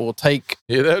mouths that will take.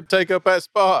 Yeah, they'll take up that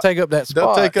spot. Take up that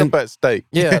They'll spot. take up that steak.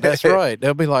 Yeah, that's right.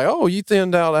 They'll be like, oh, you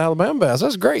thinned out Alabama bass.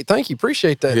 That's great. Thank you.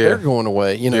 Appreciate that. Yeah. They're going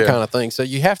away, kind of thing. So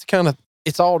you have to kind of,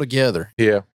 it's all together.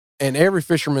 Yeah. And every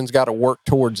fisherman's got to work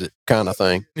towards it kind of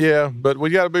thing. Yeah, but we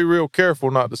got to be real careful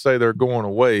not to say they're going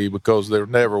away because they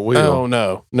never will. Oh,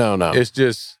 no. It's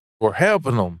just, we're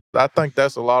helping them. I think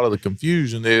that's a lot of the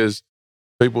confusion is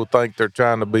people think they're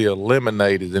trying to be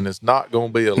eliminated, and it's not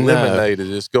going to be eliminated.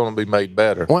 No. It's going to be made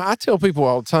better. Well, I tell people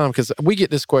all the time, because we get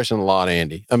this question a lot,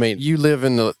 Andy. I mean, you live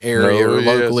in the area or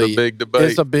locally. It's a big debate.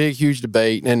 It's a big, huge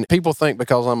debate. And people think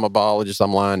because I'm a biologist,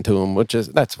 I'm lying to them,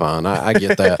 that's fine. I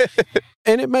get that.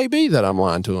 And it may be that I'm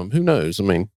lying to them. Who knows? I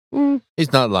mean,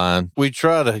 he's not lying. We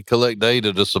try to collect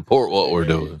data to support what we're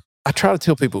doing. I try to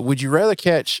tell people, would you rather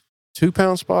catch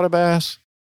 2-pound spotted bass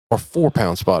or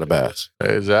 4-pound spotted bass?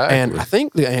 Exactly. And I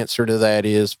think the answer to that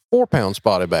is 4-pound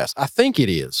spotted bass. I think it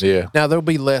is. Yeah. Now, there'll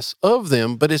be less of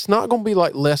them, but it's not going to be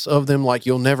like less of them like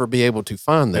you'll never be able to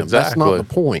find them. Exactly. That's not the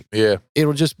point. Yeah.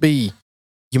 It'll just be,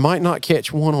 you might not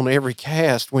catch one on every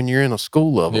cast when you're in a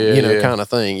school of them, kind of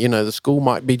thing. The school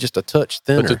might be just a touch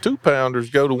thinner. But the 2-pounders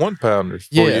go to 1-pounders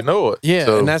before you know it. Yeah,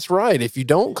 so, and that's right. If you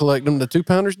don't collect them, the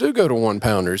 2-pounders do go to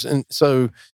 1-pounders. And so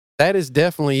that is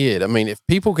definitely it. I mean, if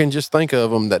people can just think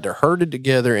of them that they're herded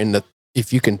together and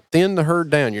if you can thin the herd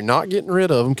down, you're not getting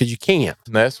rid of them because you can't.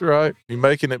 That's right. You're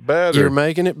making it better. You're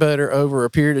making it better over a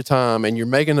period of time, and you're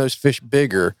making those fish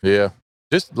bigger. Yeah.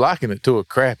 Just liking it to a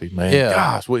crappie, man. Yeah.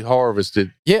 Gosh, we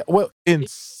harvested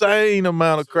insane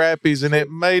amount of crappies, and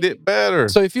it made it better.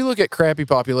 So if you look at crappie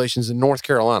populations in North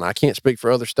Carolina, I can't speak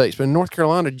for other states, but in North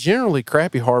Carolina, generally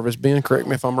crappie harvest, Ben, correct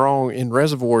me if I'm wrong, in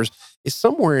reservoirs is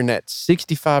somewhere in that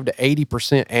 65 to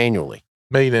 80% annually.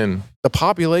 Meaning? The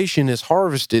population is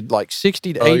harvested like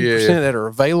 60 to 80% that are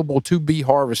available to be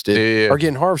harvested are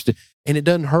getting harvested, and it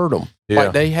doesn't hurt them. Yeah.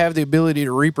 Like they have the ability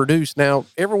to reproduce. Now,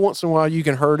 every once in a while you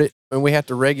can hurt it and we have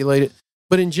to regulate it,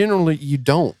 but in general you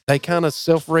don't. They kind of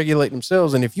self-regulate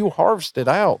themselves, and if you harvest it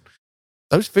out,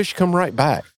 those fish come right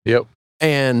back. Yep.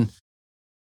 And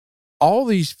all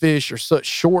these fish are such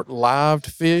short-lived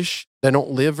fish. They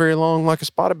don't live very long. Like a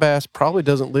spotted bass probably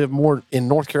doesn't live more in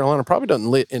North Carolina, probably doesn't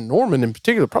live in Norman in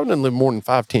particular, probably doesn't live more than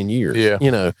 5-10 years.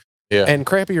 Yeah. Yeah. And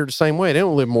crappie are the same way. They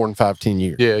don't live more than 5-10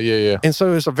 years. Yeah. And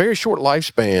so it's a very short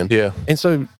lifespan. Yeah. And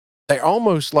so they're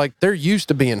almost like they're used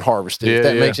to being harvested, if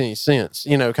that makes any sense,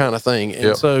 kind of thing.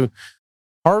 And so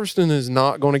harvesting is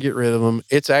not going to get rid of them.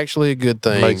 It's actually a good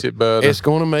thing. Makes it better. It's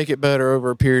going to make it better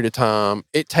over a period of time.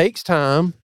 It takes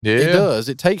time. Yeah. It does.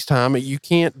 It takes time. You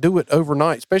can't do it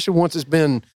overnight, especially once it's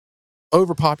been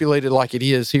overpopulated like it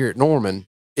is here at Norman.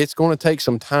 It's going to take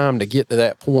some time to get to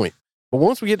that point. But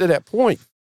once we get to that point,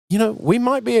 we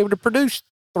might be able to produce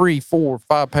 3, 4,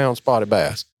 5-pound spotted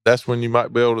bass. That's when you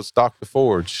might be able to stock the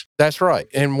forage. That's right.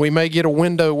 And we may get a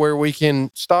window where we can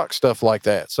stock stuff like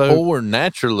that. So, Or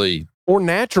naturally,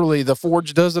 the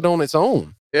forage does it on its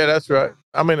own. Yeah, that's right.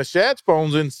 I mean, a shad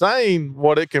spawn's insane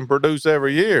what it can produce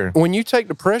every year. When you take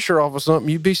the pressure off of something,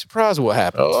 you'd be surprised what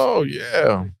happens. Oh,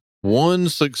 yeah. one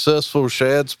successful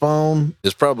shad spawn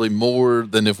is probably more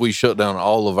than if we shut down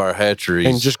all of our hatcheries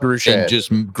And just grew shad.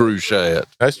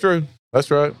 That's true.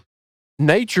 That's right.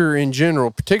 Nature in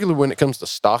general, particularly when it comes to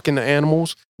stocking the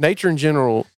animals, nature in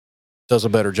general does a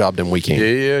better job than we can.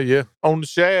 Yeah. On the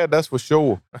shad, that's for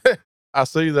sure. I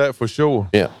see that for sure.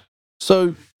 Yeah.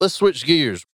 So let's switch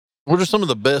gears. What are some of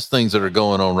the best things that are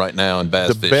going on right now in bass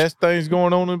fishing? The best things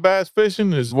going on in bass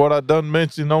fishing is what I done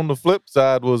mentioned on the flip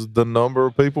side was the number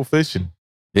of people fishing.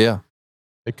 Yeah.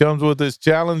 It comes with its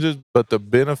challenges, but the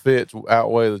benefits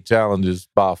outweigh the challenges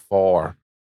by far.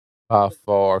 By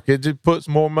far. It just puts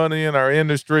more money in our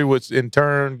industry, which in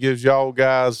turn gives y'all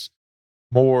guys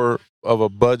more of a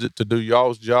budget to do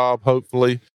y'all's job,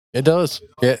 hopefully. It does.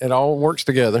 It all works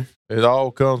together. It all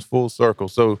comes full circle.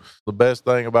 So the best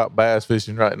thing about bass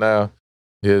fishing right now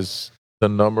is the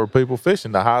number of people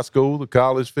fishing. The high school, the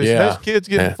college fishing. Yeah. There's kids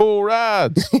getting full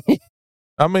rides.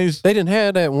 I mean, they didn't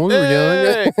have that when we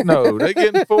were young. No, they're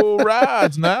getting full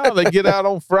rides now. They get out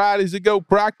on Fridays to go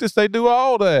practice. They do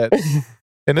all that.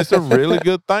 And it's a really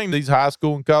good thing. These high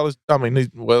school and college,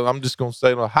 I'm just going to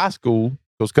say the high school,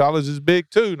 because college is big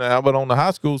too now, but on the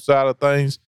high school side of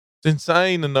things, it's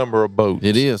insane the number of boats.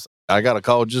 It is. I got a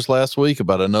call just last week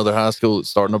about another high school that's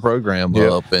starting a program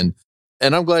up. And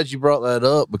I'm glad you brought that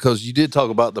up because you did talk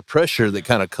about the pressure that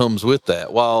kind of comes with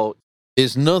that. While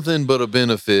it's nothing but a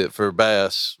benefit for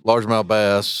bass, largemouth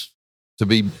bass, to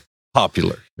be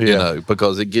popular,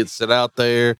 because it gets it out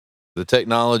there. The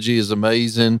technology is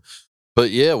amazing.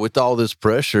 But yeah, with all this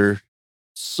pressure,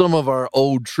 some of our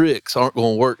old tricks aren't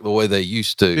going to work the way they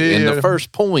used to. Yeah. And the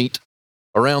first point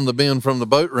around the bend from the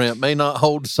boat ramp may not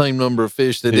hold the same number of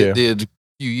fish that it did a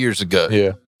few years ago.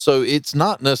 Yeah. So it's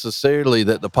not necessarily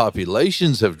that the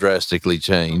populations have drastically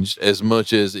changed as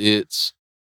much as it's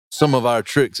some of our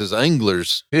tricks as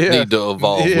anglers need to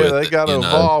evolve with. Yeah, they got to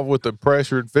evolve with the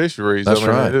pressured fisheries. That's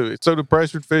right. So the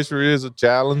pressured fishery is a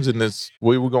challenge, and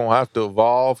we were going to have to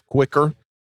evolve quicker.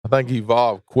 I think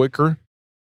evolve quicker,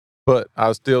 but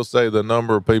I still say the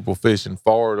number of people fishing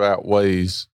far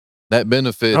outweighs. That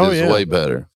benefit is way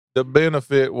better. The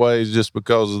benefit weighs just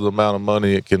because of the amount of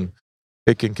money it can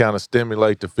kind of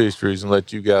stimulate the fisheries and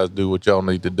let you guys do what y'all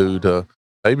need to do to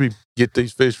maybe get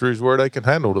these fisheries where they can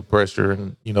handle the pressure.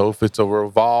 And, if it's a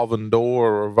revolving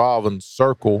door or a revolving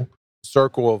circle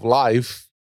of life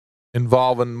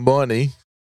involving money,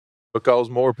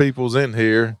 because more people's in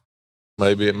here,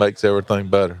 maybe it makes everything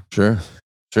better. Sure.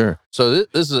 So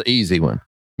this is an easy one.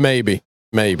 Maybe.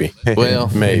 Well,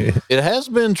 maybe. It has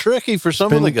been tricky for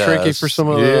some of the guys. Tricky for some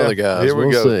of the other guys. Here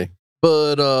we go. See.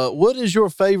 But what is your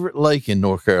favorite lake in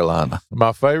North Carolina?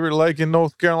 My favorite lake in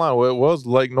North Carolina, well, it was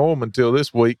Lake Norman until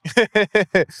this week.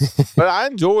 But I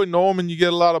enjoy Norman. You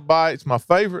get a lot of bites. My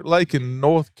favorite lake in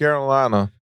North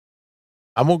Carolina,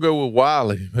 I'm going to go with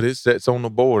Wiley, but it sits on the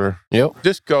border. Yep.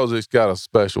 Just because it's got a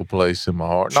special place in my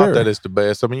heart. Sure. Not that it's the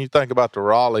best. I mean, you think about the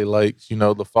Raleigh lakes,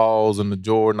 the falls and the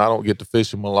Jordan. I don't get to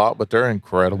fish them a lot, but they're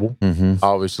incredible,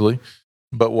 obviously.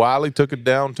 But Wiley took a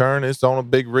downturn. It's on a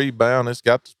big rebound. It's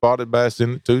got the spotted bass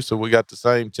in it too, so we got the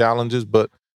same challenges,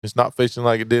 but it's not fishing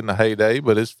like it did in the heyday,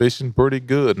 but it's fishing pretty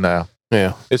good now.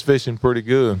 Yeah. It's fishing pretty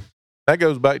good. That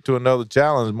goes back to another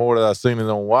challenge more that I seen it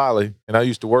on Wiley, and I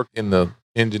used to work in the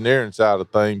engineering side of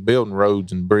things, building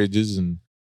roads and bridges, and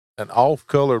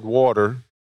off-colored water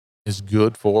is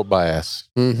good for bass.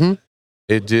 Mm-hmm.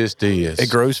 It just is. It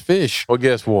grows fish. Well,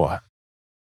 guess what?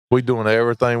 We're doing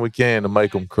everything we can to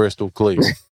make them crystal clear.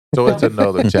 So it's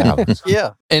another challenge.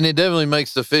 Yeah. And it definitely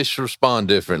makes the fish respond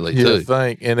differently, You too.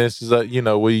 think, and it's just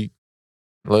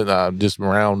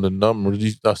round the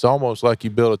numbers. It's almost like you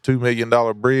build a $2 million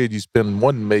bridge. You spend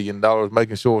 $1 million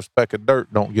making sure a speck of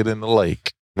dirt don't get in the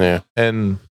lake. Yeah.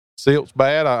 And silt's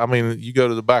bad. I mean, you go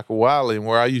to the back of Wiley, and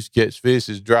where I used to catch fish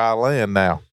is dry land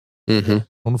now. Mm-hmm.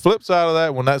 On the flip side of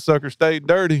that, when that sucker stayed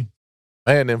dirty,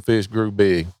 man, them fish grew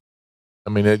big. I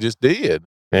mean, they just did.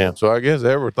 Yeah. So I guess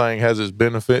everything has its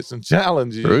benefits and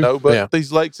challenges, but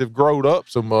these lakes have grown up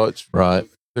so much. Right.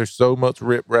 There's so much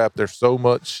riprap. There's so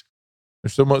much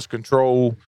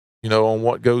control, on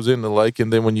what goes in the lake.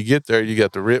 And then when you get there, you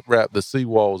got the riprap, the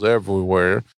seawalls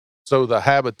everywhere. So the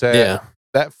habitat,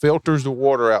 that filters the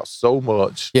water out so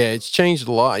much. Yeah, it's changed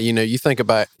a lot. You think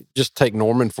about, just take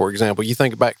Norman, for example. You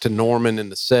think back to Norman in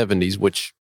the 70s,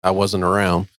 which I wasn't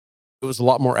around. It was a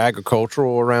lot more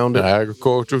agricultural around it. The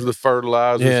agriculture, the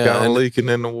fertilizers kind of leaking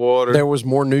in the water. There was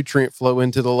more nutrient flow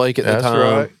into the lake at the time.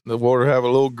 That's right. The water have a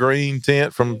little green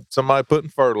tint from somebody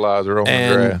putting fertilizer on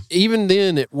the grass. Even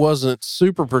then, it wasn't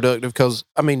super productive because,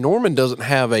 Norman doesn't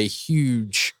have a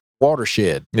huge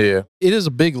watershed. Yeah. It is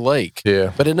a big lake.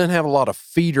 Yeah. But it doesn't have a lot of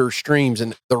feeder streams,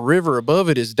 and the river above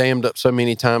it is dammed up so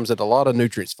many times that a lot of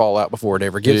nutrients fall out before it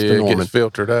ever gets to Norman. It gets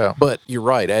filtered out. But you're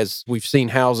right. As we've seen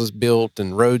houses built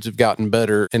and roads have gotten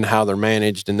better and how they're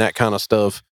managed and that kind of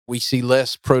stuff, we see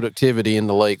less productivity in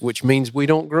the lake, which means we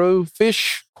don't grow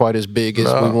fish quite as big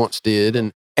as we once did.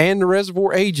 And the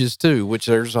reservoir ages too, which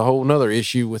there's a whole nother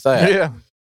issue with that. Yeah.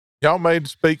 Y'all may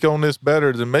speak on this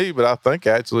better than me, but I think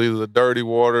actually the dirty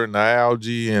water and the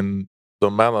algae and the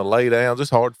amount of laydowns, it's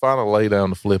hard to find a laydown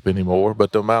to flip anymore,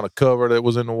 but the amount of cover that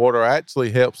was in the water actually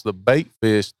helps the bait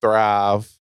fish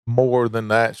thrive more than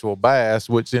the actual bass,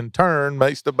 which in turn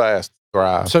makes the bass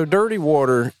thrive. So dirty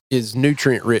water is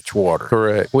nutrient-rich water.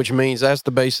 Correct. Which means that's the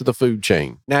base of the food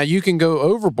chain. Now, you can go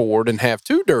overboard and have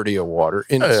too dirty a water,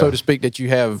 and so to speak, that you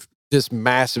have this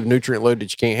massive nutrient load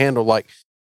that you can't handle. Like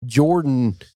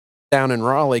Jordan down in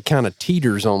Raleigh kind of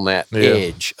teeters on that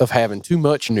edge of having too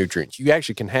much nutrients. You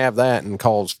actually can have that and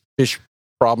cause fish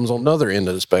problems on the other end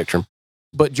of the spectrum.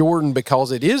 But Jordan,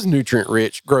 because it is nutrient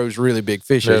rich, grows really big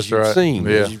fish, as you've seen,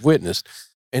 as you've witnessed.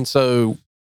 And so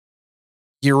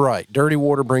you're right. Dirty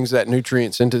water brings that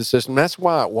nutrients into the system. That's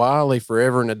why at Wiley,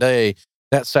 forever and a day,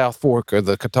 that South Fork of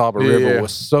the Catawba River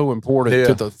was so important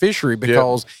to the fishery,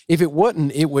 because if it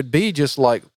wasn't, it would be just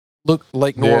like, look,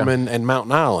 Lake Norman and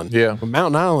Mountain Island. Yeah. But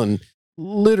Mountain Island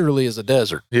literally is a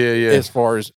desert. Yeah. As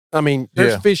far as I mean,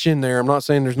 there's Yeah. fish in there. I'm not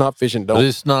saying there's not fish in But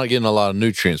it's not getting a lot of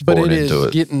nutrients but poured it is into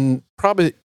it. getting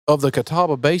probably of the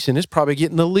Catawba Basin. It's probably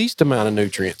getting the least amount of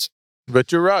nutrients.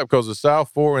 But you're right, because the South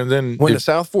Fork, and then When the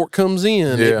South Fork comes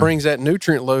in, Yeah. it brings that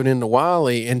nutrient load into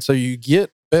Wiley, and so you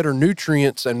get better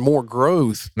nutrients and more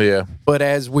growth. yeah, But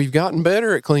as we've gotten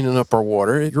better at cleaning up our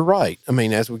water, you're right. I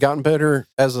mean, as we've gotten better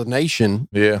as a nation,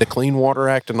 yeah, the Clean Water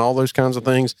Act and all those kinds of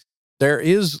things, there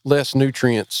is less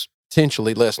nutrients,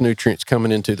 potentially less nutrients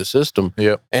coming into the system.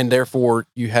 Yep. And therefore,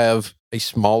 you have a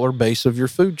smaller base of your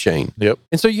food chain. Yep.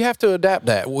 And so you have to adapt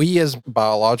that. We as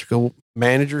biological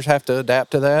managers have to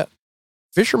adapt to that.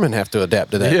 Fishermen have to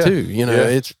adapt to that Yeah. too. You know, Yeah.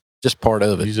 it's just part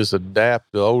of it. You just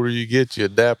adapt. The older you get, you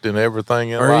adapt in everything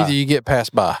in Or life. either you get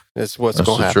passed by. That's what's That's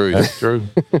going to the happen. truth.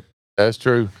 That's true. That's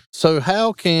true. So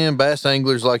how can bass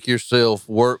anglers like yourself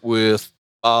work with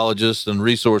biologists and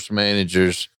resource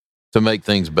managers to make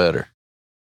things better?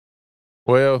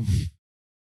 Well,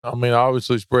 I mean,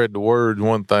 obviously spread the word is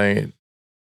one thing.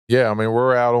 Yeah, I mean,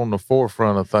 we're out on the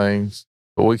forefront of things,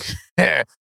 but we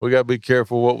got to be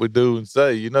careful what we do and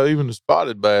say. You know, even the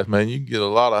spotted bass, man, you can get a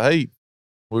lot of hate.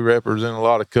 We represent a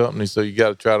lot of companies, so you got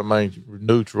to try to make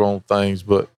neutral on things.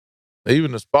 But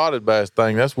even the spotted bass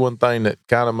thing, that's one thing that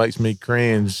kind of makes me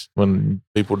cringe when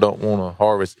people don't want to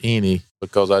harvest any,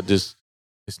 because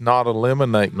it's not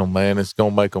eliminating them, man. It's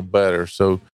going to make them better.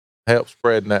 So help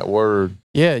spreading that word.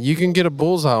 Yeah, you can get a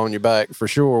bullseye on your back for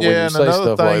sure when you and say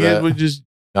another stuff thing like that. is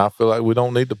I feel like we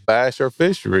don't need to bash our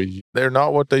fisheries. They're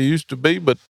not what they used to be,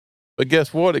 but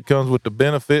guess what? It comes with the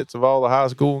benefits of all the high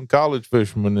school and college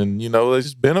fishermen, and, you know, there's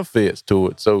just benefits to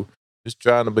it. So just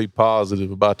trying to be positive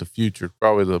about the future,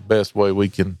 probably the best way we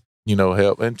can, you know,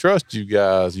 help and trust you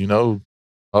guys. You know,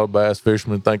 all bass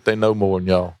fishermen think they know more than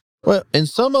y'all. Well, and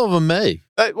some of them may.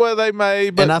 They may,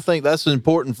 but And I think that's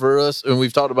important for us. And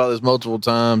we've talked about this multiple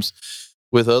times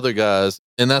with other guys.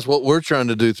 And that's what we're trying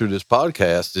to do through this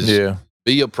podcast is yeah,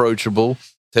 be approachable,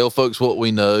 tell folks what we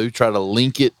know, try to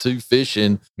link it to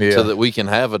fishing so that we can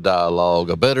have a dialogue,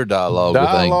 a better dialogue with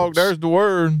dialogue. anglers. There's the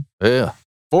word. Yeah.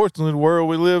 Fortunately, the world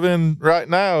we live in right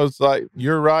now, it's like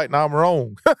you're right and I'm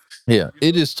wrong. Yeah.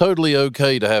 It is totally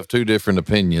okay to have two different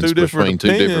opinions Two different between two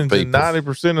different opinions, people. and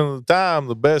 90% of the time,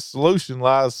 the best solution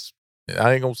lies,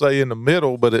 I ain't gonna say in the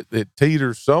middle, but it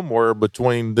teeters somewhere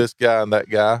between this guy and that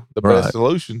guy. The Right. best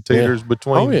solution teeters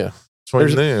between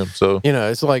There's- them. So You know,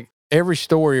 it's like every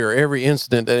story or every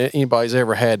incident that anybody's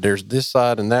ever had, there's this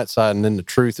side and that side, and then the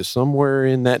truth is somewhere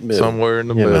in that middle. somewhere in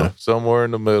the You middle, know. somewhere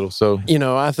in the middle. So You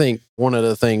know, I think one of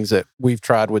the things that we've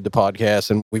tried with the podcast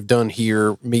and we've done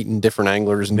here, meeting different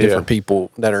anglers and different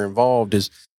people that are involved, is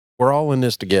we're all in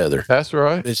this together. that's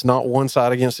right. It's not one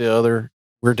side against the other.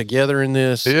 We're together in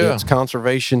this. Yeah. It's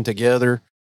conservation together.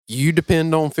 You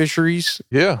depend on fisheries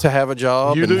Yeah, to have a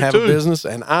job You and do have too. a business,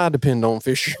 and I depend on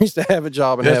fisheries to have a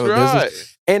job and that's have a right.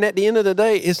 business. And at the end of the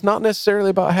day, it's not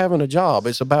necessarily about having a job.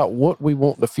 It's about what we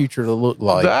want the future to look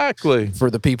like Exactly.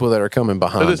 for the people that are coming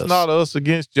behind But it's us. not us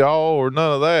against y'all or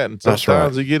none of that. And That's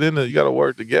sometimes right. you get in it, you got to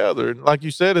work together. And like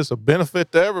you said, it's a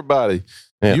benefit to everybody.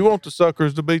 Yeah. You want the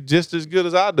suckers to be just as good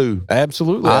as I do.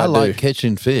 Absolutely, I do. like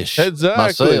catching fish Exactly.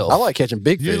 myself. I like catching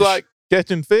big You fish. like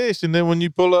catching fish, and then when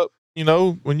you pull up, you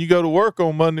know, when you go to work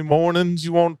on Monday mornings,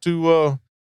 you want to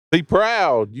be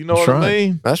proud. You know That's what right. I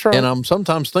mean? That's right. And I'm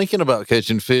sometimes thinking about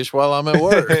catching fish while I'm at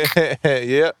work.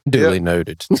 Yeah. Duly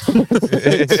noted.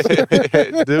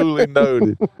 Duly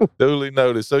noted. Duly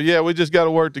noted. So yeah, we just got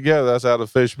to work together. That's how the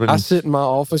fishermen. I sit in my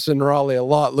office in Raleigh a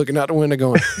lot, looking out the window,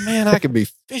 going, "Man, I could be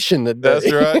fishing today."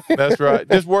 That's right. That's right.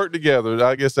 Just work together.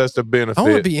 I guess that's the benefit. I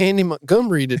want to be Andy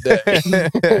Montgomery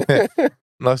today.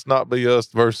 Let's not be us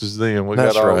versus them.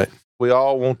 That's right. We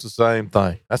all want the same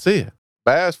thing. That's it.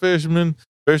 Bass fishermen,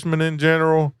 fishermen in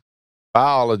general,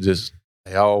 biologists,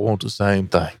 they all want the same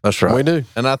thing. That's right. We do.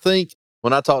 And I think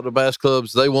when I talk to bass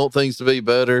clubs, they want things to be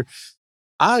better.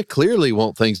 I clearly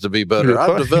want things to be better. Yeah.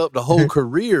 I've developed a whole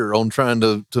career on trying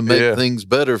to make Yeah. things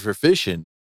better for fishing.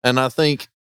 And I think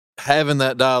having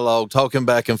that dialogue, talking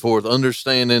back and forth,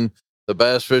 understanding the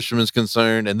bass fisherman's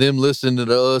concern and them listening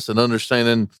to us and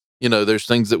understanding, you know, there's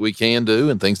things that we can do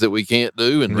and things that we can't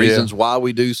do and Yeah. reasons why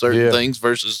we do certain Yeah. things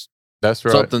versus That's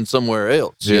right. something somewhere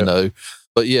else, Yeah. you know.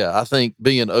 But yeah, I think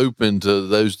being open to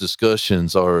those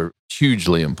discussions are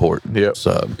hugely important. Yep.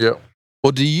 So, Yep.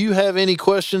 well, do you have any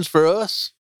questions for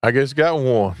us? I guess got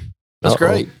one. That's Uh-oh.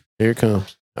 great. Here it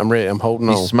comes. I'm ready. I'm holding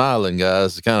He's on. smiling,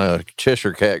 guys. Kind of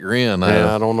Cheshire cat grin.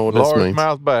 Yeah, I don't know what this means.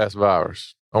 Largemouth bass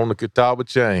virus on the Catawba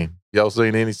chain. Y'all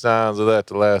seen any signs of that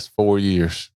the last 4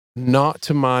 years? Not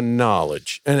to my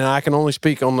knowledge. And I can only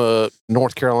speak on the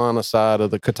North Carolina side of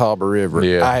the Catawba River.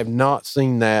 Yeah. I have not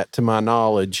seen that to my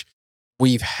knowledge.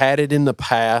 We've had it in the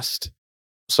past.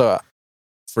 So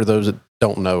for those that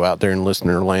don't know out there in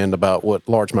listener land about what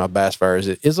largemouth bass virus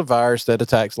is, it is a virus that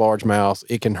attacks largemouth.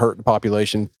 It can hurt the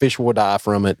population. Fish will die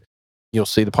from it. You'll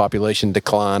see the population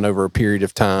decline over a period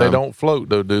of time. They don't float,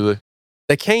 though, do they?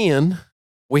 They can.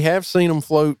 We have seen them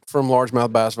float from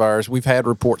largemouth bass virus. We've had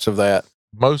reports of that.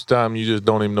 Most time, you just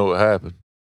don't even know what happened.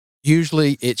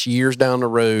 Usually, it's years down the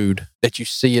road that you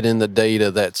see it in the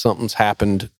data that something's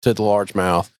happened to the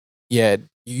largemouth. Yeah,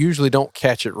 you usually don't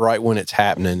catch it right when it's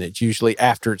happening. It's usually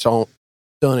after it's all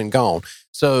done and gone.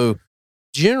 So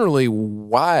generally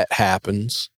why it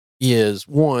happens is,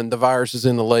 one, the virus is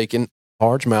in the lake, and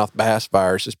largemouth bass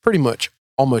virus is pretty much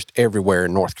almost everywhere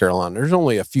in North Carolina. There's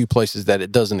only a few places that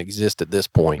it doesn't exist at this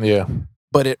point. Yeah.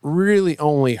 But it really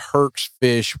only hurts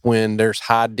fish when there's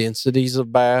high densities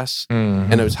of bass.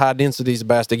 Mm-hmm. And those high densities of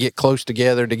bass, they get close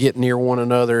together, to get near one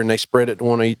another, and they spread it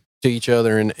to each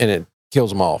other, and it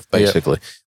kills them off, basically. Yeah.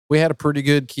 We had a pretty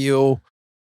good kill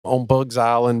on Bugs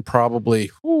Island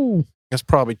that's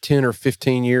probably 10 or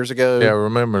 15 years ago. Yeah, I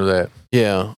remember that.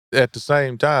 Yeah. At the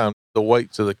same time, the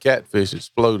weights of the catfish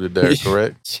exploded there,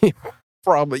 correct?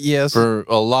 Probably, yes. For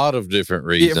a lot of different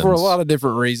reasons. Yeah, for a lot of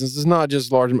different reasons. It's not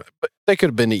just large, but they could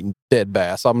have been eating dead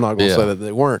bass. I'm not going to say that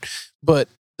they weren't. But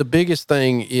the biggest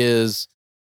thing is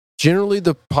generally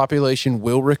the population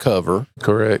will recover.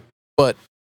 Correct. But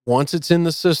once it's in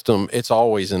the system, it's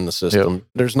always in the system. Yep.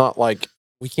 There's not like,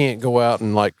 we can't go out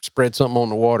and like spread something on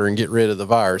the water and get rid of the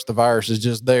virus. The virus is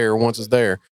just there once it's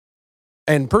there.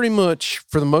 And pretty much,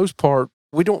 for the most part,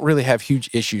 we don't really have huge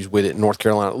issues with it in North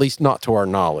Carolina, at least not to our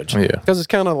knowledge. Yeah. Because it's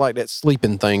kind of like that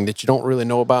sleeping thing that you don't really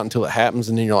know about until it happens,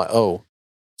 and then you're like, oh,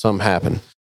 something happened.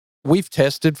 We've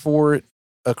tested for it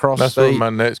across the state. That's my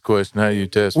next question, how you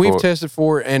test for it. We've tested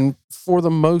for it, and for the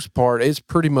most part, it's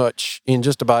pretty much in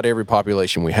just about every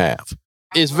population we have.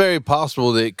 It's very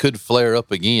possible that it could flare up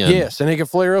again. Yes, and it can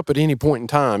flare up at any point in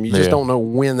time. You just don't know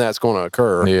when that's going to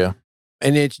occur. Yeah.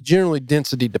 And it's generally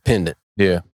density dependent.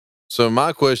 Yeah. So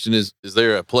my question is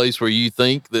there a place where you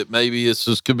think that maybe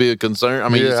this could be a concern? I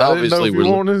mean, it's obviously... I didn't know if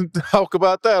you wanted to talk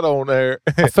about that on there.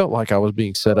 I felt like I was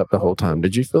being set up the whole time.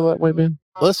 Did you feel that way, Ben?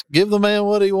 Let's give the man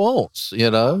what he wants,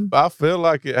 you know? I feel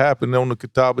like it happened on the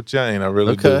Catawba chain. I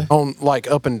really do. On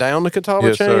like up and down the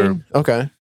Catawba chain? Sir. Okay.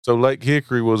 So Lake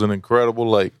Hickory was an incredible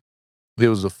lake. It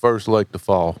was the first lake to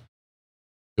fall.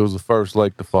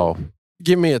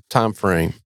 Give me a time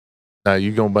frame. Now,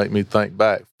 you're going to make me think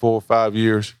back 4 or 5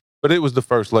 years. But it was the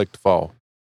first lake to fall.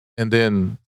 And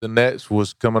then the next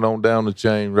was coming on down the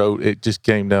chain road. It just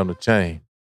came down the chain.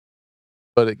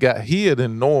 But it got hid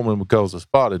in Norman because of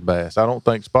spotted bass. I don't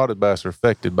think spotted bass are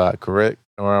affected by it, correct?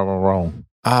 Or am I wrong?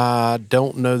 I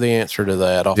don't know the answer to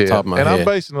that off the top of my head. And I'm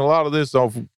basing a lot of this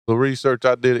off the research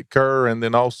I did at Kerr, and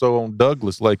then also on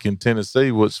Douglas Lake in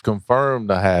Tennessee, was confirmed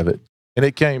to have it. And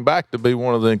it came back to be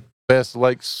one of the best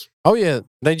lakes. Oh, yeah.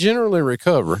 They generally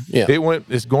recover. Yeah.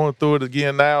 It's going through it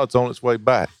again now. It's on its way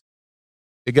back.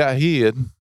 It got hid.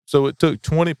 So it took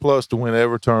 20 plus to win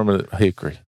every tournament at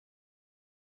Hickory.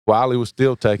 Wiley was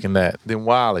still taking that. Then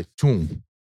Wiley,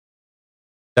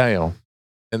 down.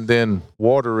 And then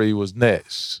Watery was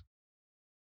next.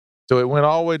 So it went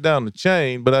all the way down the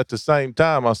chain, but at the same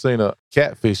time, I seen a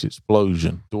catfish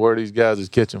explosion to where these guys is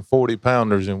catching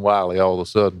 40-pounders in Wiley all of a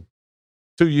sudden.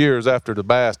 2 years after the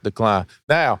bass decline.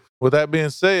 Now, with that being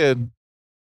said,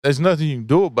 there's nothing you can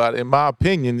do about it. In my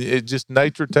opinion, it just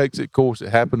nature takes its course. It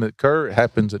happened at Kerr. It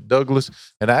happens at Douglas.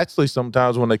 And actually,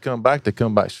 sometimes when they come back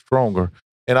stronger.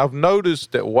 And I've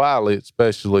noticed that Wiley,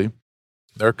 especially,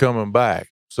 they're coming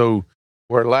back. So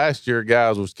where last year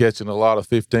guys was catching a lot of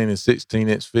 15 and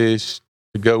 16-inch fish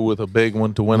to go with a big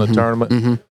one to win a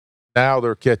tournament, now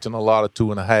they're catching a lot of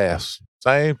 2.5s.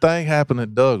 Same thing happened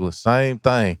at Douglas. Same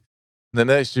thing. The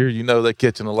next year, they're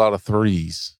catching a lot of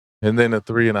 3s and then the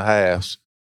 3.5s.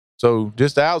 So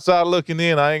just outside looking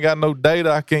in, I ain't got no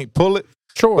data. I can't pull it.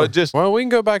 Sure. But just, well, we can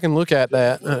go back and look at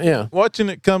that. Yeah. Watching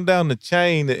it come down the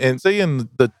chain and seeing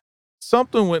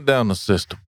something went down the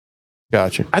system.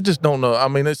 Gotcha. I just don't know. I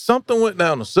mean, something went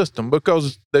down the system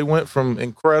because they went from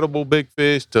incredible big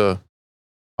fish to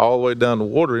all the way down to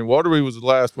Watery. And Watery was the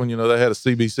last one, they had a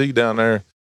CBC down there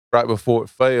right before it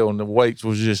fell, and the weights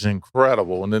was just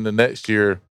incredible. And then the next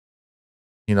year,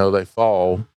 they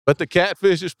fall. But the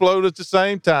catfish explode at the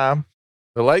same time.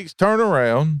 The lakes turn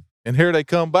around, and here they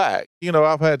come back.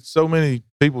 I've had so many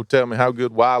people tell me how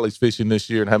good Wiley's fishing this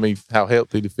year and how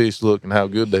healthy the fish look and how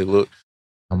good they look.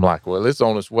 I'm like, well, it's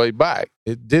on its way back.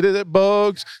 It did it at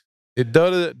Bugs. It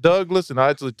did it at Douglas, and I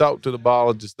actually talked to the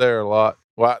biologist there a lot.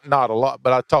 Well, not a lot,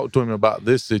 but I talked to him about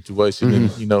this situation,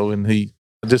 and he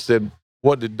just said,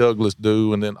 what did Douglas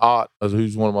do? And then Ott,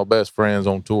 who's one of my best friends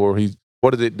on tour,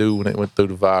 what did it do when it went through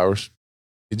the virus?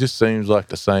 It just seems like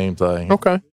the same thing.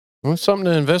 Okay. Well, it's something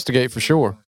to investigate for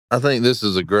sure. I think this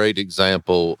is a great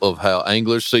example of how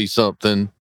anglers see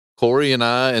something. Corey and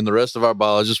I and the rest of our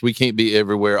biologists, we can't be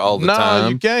everywhere all the time. No,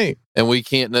 you can't. And we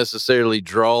can't necessarily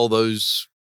draw those.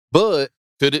 But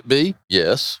could it be?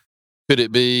 Yes. Could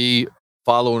it be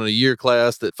following a year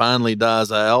class that finally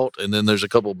dies out and then there's a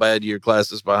couple bad year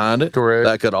classes behind it? Correct.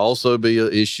 That could also be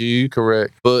an issue.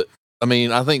 Correct. But, I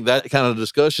mean, I think that kind of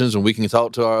discussions, and we can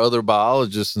talk to our other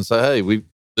biologists and say, hey,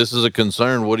 this is a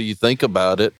concern. What do you think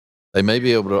about it? They may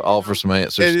be able to offer some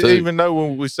answers, too. Even though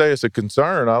when we say it's a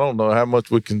concern, I don't know how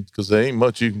much we can, because there ain't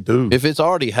much you can do. If it's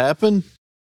already happened,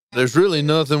 there's really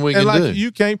nothing we can do.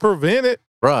 You can't prevent it.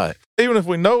 Right. Even if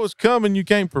we know it's coming, you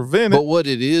can't prevent it. But what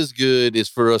it is good is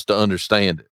for us to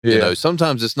understand it. Yeah. You know,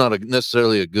 sometimes it's not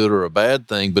necessarily a good or a bad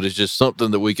thing, but it's just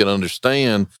something that we can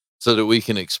understand so that we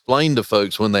can explain to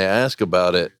folks when they ask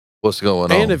about it, what's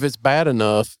going on. And if it's bad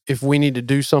enough, if we need to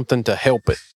do something to help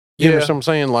it. You know what I'm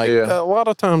saying? Like a lot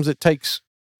of times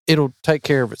it'll take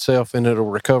care of itself and it'll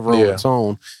recover on its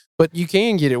own. But you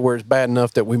can get it where it's bad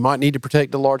enough that we might need to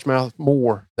protect the largemouth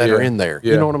more that are in there.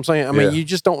 You know what I'm saying? I mean, you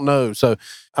just don't know. So,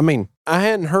 I mean, I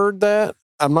hadn't heard that.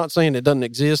 I'm not saying it doesn't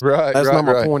exist. Right. That's not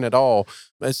my point at all.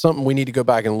 It's something we need to go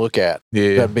back and look at.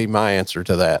 Yeah. That'd be my answer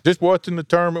to that. Just watching the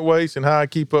tournament weights and how I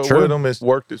keep up with them, it's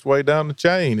worked its way down the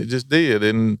chain. It just did.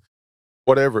 And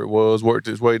whatever it was, worked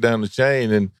its way down the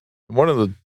chain. And one of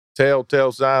the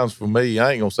telltale signs for me,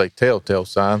 I ain't going to say telltale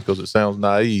signs because it sounds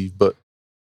naive, but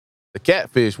the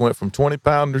catfish went from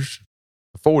 20-pounders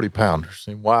to 40-pounders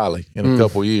in Wiley in a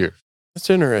couple years. That's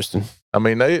interesting. I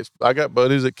mean, I got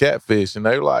buddies at catfish, and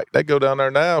they go down there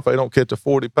now. If they don't catch a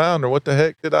 40-pounder, what the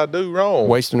heck did I do wrong?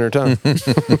 Wasting their time.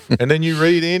 And then you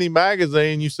read any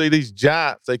magazine, you see these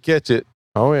giants. They catch it.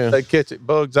 Oh, yeah. They catch it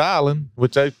Bugs Island,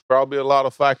 which there's probably a lot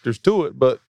of factors to it.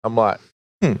 But I'm like,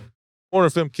 wonder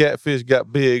if them catfish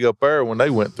got big up there when they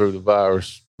went through the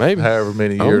virus. Maybe. However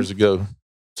many years ago.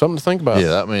 Something to think about.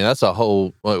 Yeah, I mean, that's a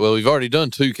whole, well, we've already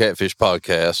done 2 catfish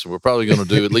podcasts. We're probably going to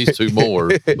do at least 2 more.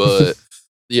 But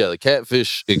yeah, the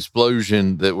catfish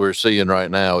explosion that we're seeing right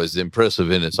now is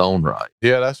impressive in its own right.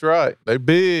 Yeah, that's right. They're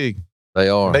big. They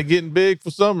are. They're getting big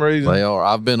for some reason. They are.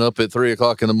 I've been up at 3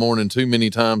 o'clock in the morning too many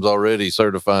times already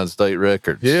certifying state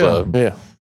records. Yeah. So. Yeah.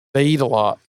 They eat a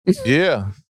lot. Yeah.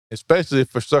 Especially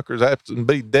if the suckers happen to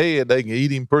be dead, they can eat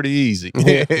him pretty easy.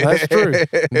 Yeah, that's true.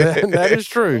 That is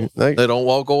true. They don't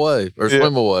walk away or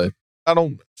swim away. I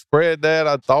don't spread that.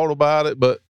 I thought about it,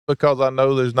 but because I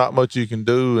know there's not much you can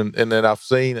do, and then I've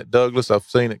seen at Douglas, I've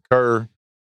seen at Kerr,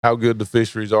 how good the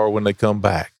fisheries are when they come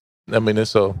back. I mean,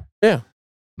 it's not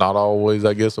always,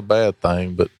 I guess, a bad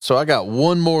thing. But so I got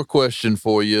one more question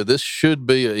for you. This should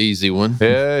be an easy one.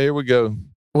 Yeah, here we go.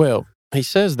 Well, he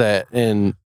says that,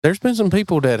 and there's been some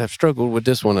people that have struggled with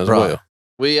this one as well.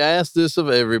 We asked this of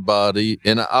everybody,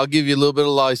 and I'll give you a little bit of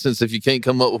license if you can't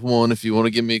come up with one. If you want to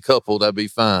give me a couple, that'd be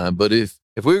fine. But if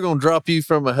we were going to drop you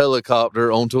from a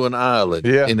helicopter onto an island,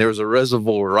 and there was a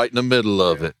reservoir right in the middle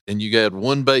of it, and you had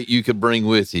one bait you could bring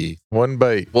with you, one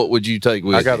bait, what would you take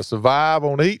with you? I got to survive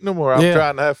on eating them, or I'm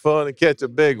trying to have fun and catch a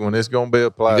big one. It's going to be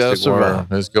a plastic worm.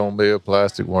 It's going to be a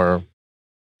plastic worm.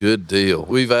 Good deal.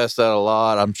 We've asked that a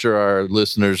lot. I'm sure our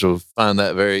listeners will find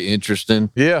that very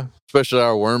interesting. Yeah. Especially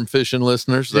our worm fishing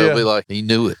listeners. They'll be like, he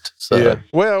knew it. So. Yeah.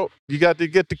 Well, you got to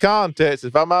get the context.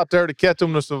 If I'm out there to catch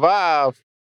them to survive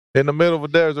in the middle of a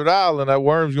desert island, that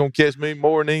worm's going to catch me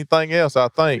more than anything else, I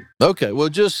think. Okay. Well,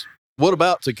 what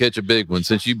about to catch a big one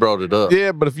since you brought it up?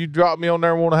 Yeah, but if you drop me on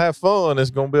there and want to have fun,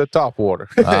 it's going to be a topwater.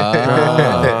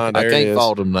 I can't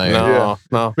fault them there. No.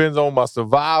 Depends on my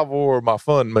survival or my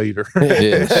fun meter.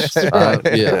 Yes.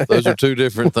 Yeah, those are 2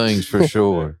 different things for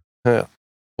sure. Yeah.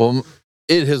 Well,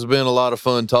 it has been a lot of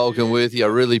fun talking with you. I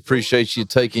really appreciate you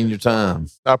taking your time.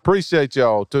 I appreciate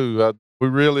y'all, too. We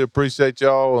really appreciate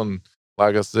y'all. And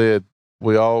like I said,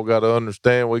 we all got to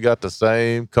understand we got the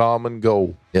same common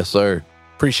goal. Yes, sir.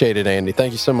 Appreciate it, Andy.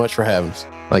 Thank you so much for having us.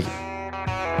 Thank you.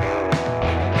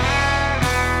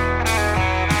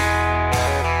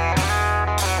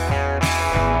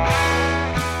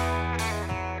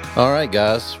 All right,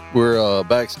 guys. We're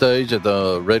backstage at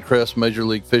the REDCREST Major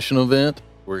League Fishing event.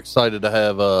 We're excited to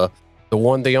have the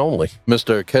one, the only,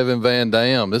 Mr. Kevin Van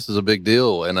Dam. This is a big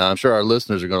deal, and I'm sure our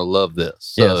listeners are going to love this.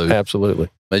 So, yes, absolutely.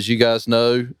 As you guys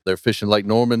know, they're fishing Lake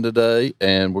Norman today,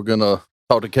 and we're going to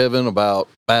talk to Kevin about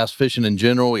bass fishing in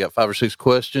general. We got 5 or 6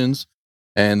 questions,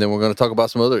 and then we're going to talk about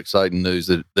some other exciting news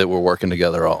that we're working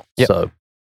together on. Yep. So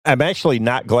I'm actually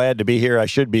not glad to be here. I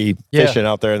should be fishing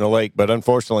out there in the lake, but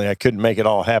unfortunately I couldn't make it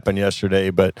all happen yesterday.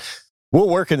 But we'll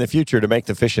work in the future to make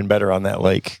the fishing better on that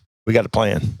lake. We got a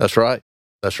plan. That's right.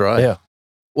 That's right. Yeah.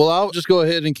 Well, I'll just go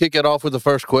ahead and kick it off with the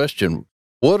first question.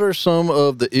 What are some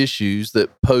of the issues that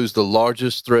pose the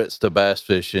largest threats to bass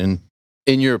fishing,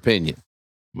 in your opinion?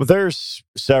 Well, there's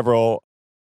several.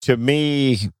 To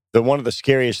me, one of the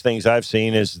scariest things I've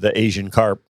seen is the Asian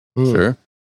carp. Sure.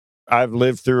 I've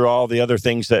lived through all the other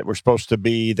things that were supposed to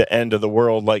be the end of the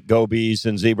world, like gobies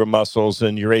and zebra mussels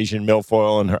and Eurasian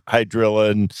milfoil and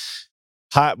hydrilla and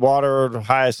hot water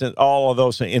hyacinth, all of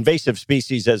those invasive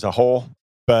species as a whole.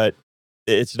 But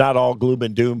it's not all gloom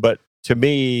and doom. But to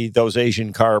me, those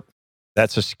Asian carp,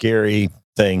 that's a scary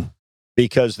thing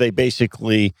because they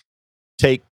basically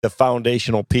take the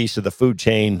foundational piece of the food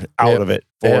chain out of it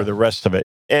for the rest of it.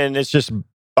 And it's just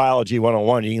biology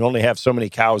 101. You can only have so many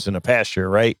cows in a pasture,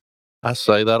 right? I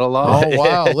say that a lot. Oh,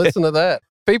 wow. Listen to that.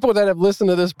 People that have listened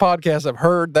to this podcast have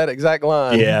heard that exact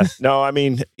line. Yeah. No, I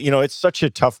mean, it's such a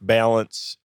tough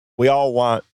balance. We all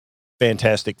want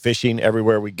fantastic fishing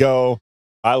everywhere we go.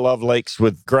 I love lakes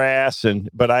with grass,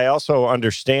 but I also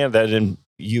understand that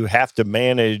you have to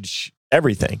manage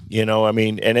everything,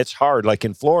 and it's hard. Like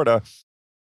in Florida,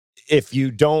 if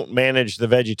you don't manage the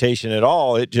vegetation at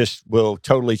all, it just will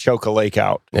totally choke a lake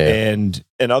out. Yeah. And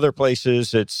in other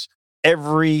places, it's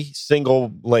every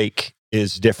single lake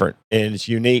is different and it's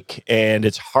unique, and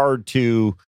it's hard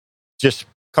to just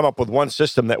come up with one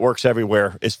system that works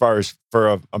everywhere as far as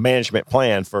for a management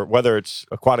plan for whether it's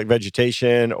aquatic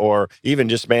vegetation or even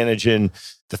just managing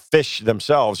the fish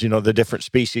themselves, the different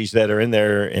species that are in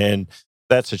there. And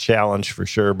that's a challenge for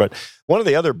sure. But one of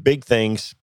the other big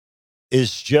things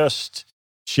is just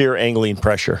sheer angling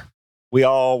pressure. We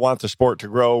all want the sport to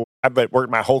grow. I've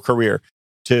worked my whole career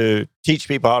to teach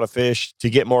people how to fish, to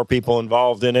get more people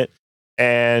involved in it.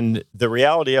 And the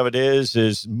reality of it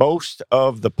is most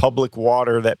of the public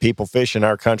water that people fish in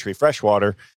our country,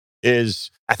 freshwater,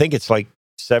 I think it's like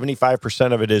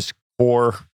 75% of it is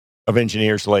Corps of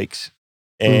Engineers lakes.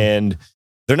 And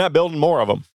they're not building more of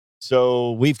them.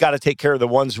 So we've got to take care of the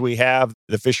ones we have,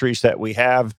 the fisheries that we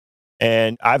have.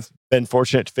 And I've been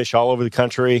fortunate to fish all over the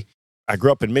country. I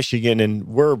grew up in Michigan, and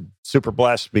we're super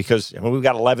blessed because we've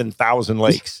got 11,000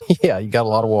 lakes. Yeah, you got a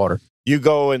lot of water. You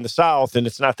go in the south, and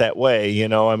it's not that way. You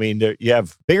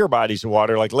have bigger bodies of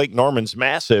water, like Lake Norman's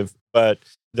massive, but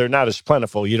they're not as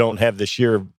plentiful. You don't have the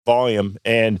sheer volume.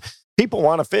 And people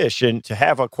want to fish, and to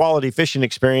have a quality fishing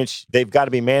experience, they've got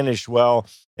to be managed well.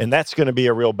 And that's going to be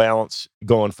a real balance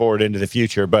going forward into the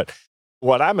future. But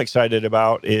what I'm excited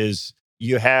about is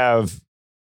you have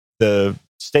the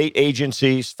state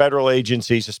agencies, federal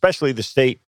agencies, especially the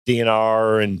state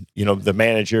DNR and, the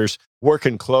managers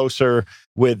working closer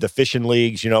with the fishing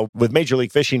leagues, with Major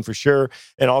League Fishing for sure,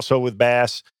 and also with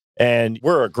bass. And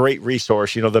we're a great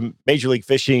resource. The Major League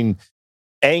Fishing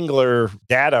angler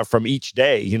data from each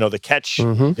day, the catch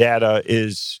data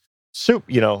is soup.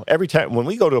 Every time when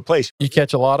we go to a place, you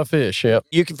catch a lot of fish. Yep.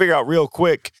 You can figure out real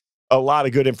quick a lot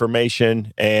of good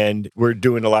information. And we're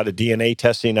doing a lot of DNA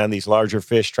testing on these larger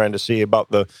fish, trying to see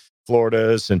about the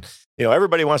Floridas. And,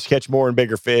 everybody wants to catch more and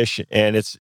bigger fish. And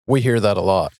we hear that a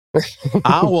lot.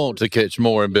 I want to catch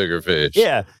more and bigger fish.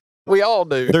 Yeah. We all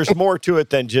do. There's more to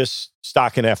it than just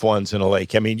stocking F1s in a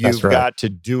lake. I mean, you've got to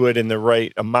do it in the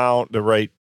right amount, the right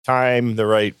time, the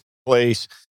right place.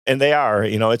 And they are,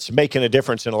 it's making a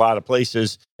difference in a lot of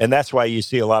places. And that's why you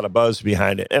see a lot of buzz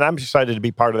behind it. And I'm excited to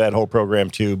be part of that whole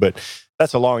program too. But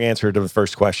that's a long answer to the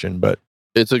first question. But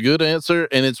it's a good answer.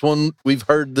 And it's one we've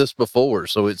heard this before.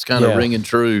 So it's kind of ringing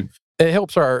true. It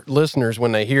helps our listeners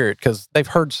when they hear it because they've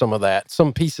heard some of that,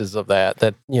 some pieces of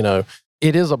that,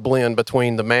 it is a blend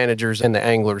between the managers and the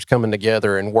anglers coming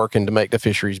together and working to make the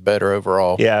fisheries better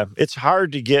overall. Yeah, it's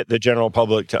hard to get the general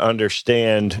public to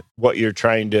understand what you're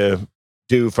trying to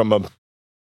do from a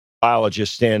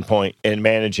biologist standpoint in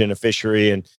managing a fishery.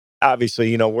 And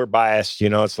obviously, we're biased.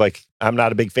 It's like I'm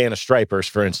not a big fan of stripers,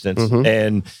 for instance.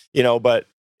 And, but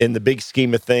in the big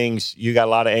scheme of things, you got a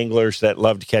lot of anglers that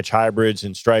love to catch hybrids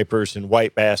and stripers and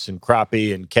white bass and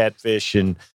crappie and catfish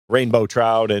and rainbow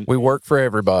trout. And we work for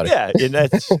everybody. Yeah. And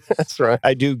that's, that's right.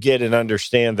 I do get and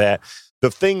understand that.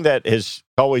 The thing that has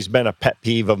always been a pet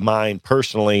peeve of mine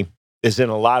personally is in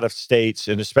a lot of states,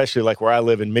 and especially like where I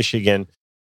live in Michigan,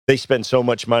 they spend so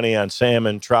much money on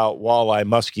salmon, trout, walleye,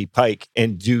 muskie, pike,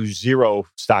 and do zero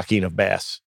stocking of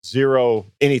bass, zero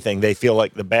anything. They feel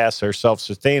like the bass are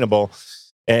self-sustainable.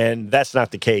 And that's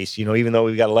not the case. Even though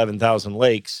we've got 11,000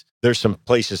 lakes, there's some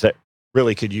places that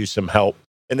really could use some help,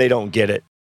 and they don't get it.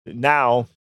 Now,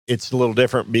 it's a little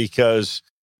different because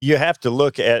you have to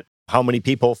look at how many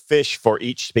people fish for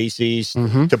each species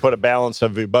to put a balance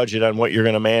of your budget on what you're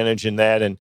going to manage in that.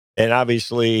 And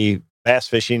obviously, bass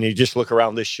fishing, you just look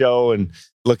around this show and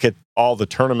look at all the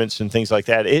tournaments and things like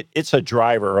that. It's a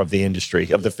driver of the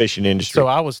industry, of the fishing industry. So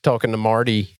I was talking to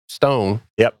Marty Stone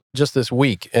just this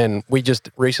week, and we just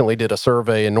recently did a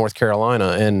survey in North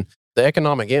Carolina, and the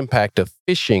economic impact of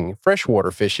fishing,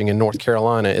 freshwater fishing in North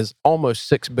Carolina is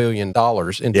almost $6 billion in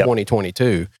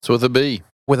 2022. So with a B.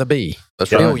 With a B.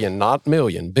 That's billion, not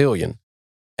million, billion.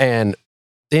 And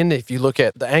then if you look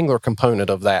at the angler component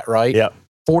of that, right?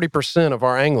 40% of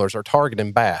our anglers are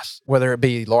targeting bass, whether it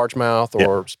be largemouth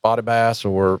or spotted bass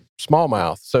or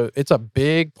smallmouth. So it's a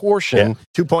big portion.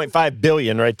 2.5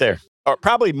 billion right there. Or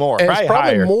probably more. And probably it's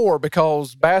probably higher. more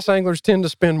because bass anglers tend to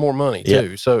spend more money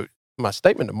too. So my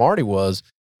statement to Marty was,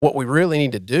 what we really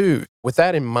need to do with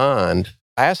that in mind,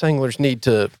 bass anglers need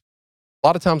to, a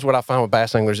lot of times what I find with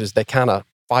bass anglers is they kind of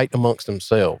fight amongst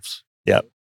themselves.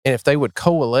 And if they would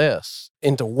coalesce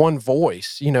into one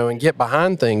voice, and get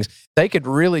behind things, they could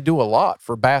really do a lot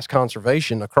for bass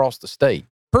conservation across the state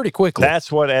pretty quickly.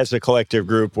 That's what, as a collective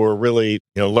group, we're really,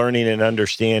 learning and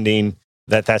understanding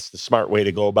that that's the smart way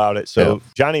to go about it. So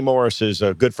Johnny Morris is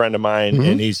a good friend of mine,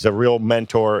 and he's a real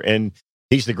mentor, and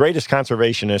he's the greatest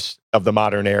conservationist of the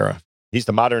modern era. He's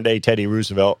the modern day Teddy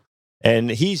Roosevelt, and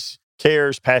he's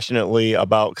cares passionately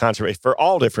about conservation for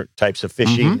all different types of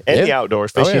fishing and the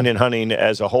outdoors, fishing and hunting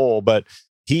as a whole. But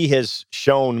he has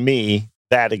shown me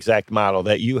that exact model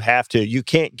that you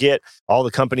can't get all the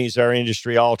companies in our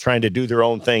industry all trying to do their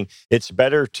own thing. It's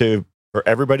better for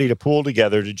everybody to pool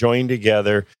together, to join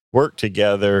together, work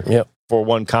together for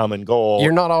one common goal.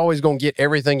 You're not always going to get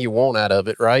everything you want out of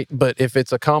it, right? But if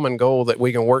it's a common goal that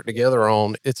we can work together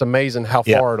on, it's amazing how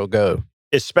far it'll go.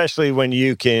 Especially when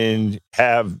you can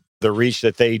have the reach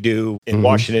that they do in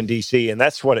Washington, D.C. And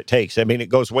that's what it takes. I mean, it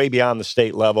goes way beyond the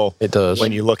state level. It does.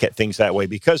 When you look at things that way,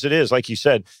 because it is, like you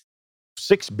said,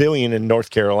 $6 billion in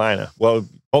North Carolina. Well,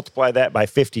 multiply that by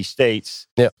 50 states.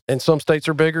 Yeah. And some states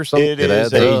are bigger. Some it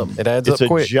adds up. It adds up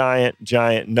quick. It's a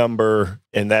giant number.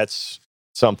 And that's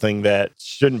something that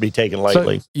shouldn't be taken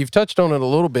lightly. So you've touched on it a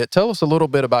little bit. Tell us a little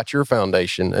bit about your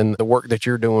foundation and the work that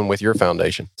you're doing with your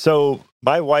foundation. So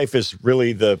my wife is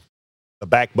really the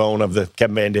backbone of the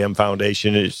Kevin Van Dam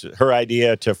Foundation. Is her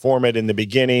idea to form it in the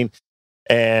beginning.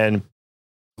 And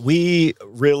we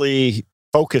really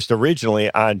focused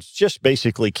originally on just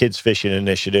basically kids fishing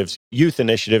initiatives, youth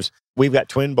initiatives. We've got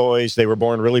twin boys. They were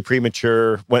born really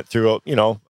premature, went through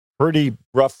a, pretty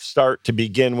rough start to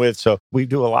begin with. So we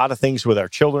do a lot of things with our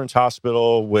children's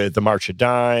hospital, with the March of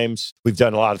Dimes. We've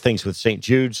done a lot of things with St.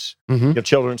 Jude's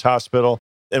Children's Hospital.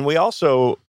 And we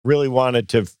also really wanted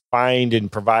to find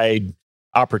and provide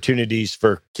opportunities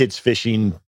for kids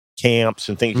fishing camps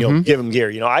and things, give them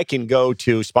gear. I can go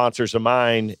to sponsors of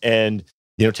mine and,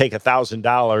 take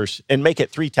 $1,000 and make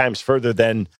it 3 times further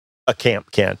than a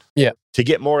camp can. Yeah. To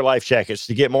get more life jackets,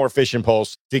 to get more fishing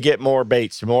poles, to get more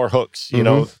baits, more hooks,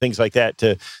 things like that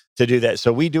to do that.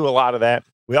 So we do a lot of that.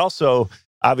 We also,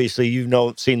 obviously,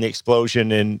 seen the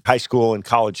explosion in high school and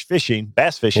college fishing,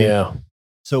 bass fishing. Yeah.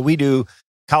 So we do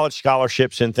college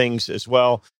scholarships and things as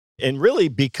well. And really,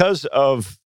 because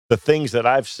of the things that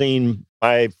I've seen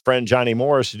my friend Johnny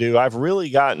Morris do, I've really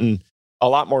gotten a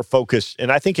lot more focused.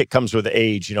 And I think it comes with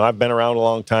age. I've been around a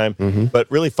long time, but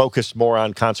really focused more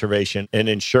on conservation and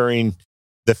ensuring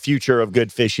the future of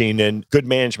good fishing and good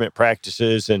management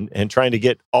practices and trying to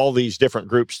get all these different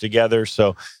groups together.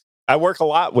 So I work a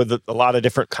lot with a lot of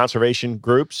different conservation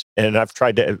groups, and I've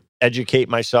tried to educate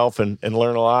myself and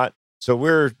learn a lot. So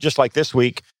we're just like this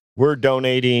week, we're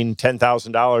donating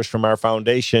 $10,000 from our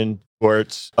foundation, where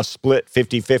it's a split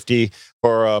 50-50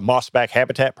 for a mossback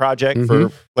habitat project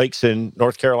for lakes in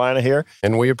North Carolina here.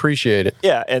 And we appreciate it.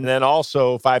 Yeah. And then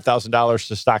also $5,000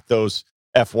 to stock those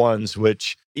F1s,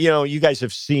 which, you guys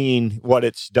have seen what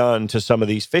it's done to some of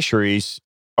these fisheries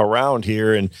around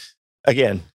here. And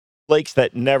again, lakes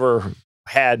that never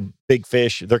had big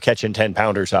fish, they're catching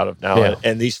 10-pounders out of now. Yeah.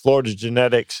 And these Florida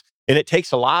genetics, and it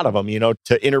takes a lot of them,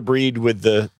 to interbreed with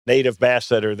the native bass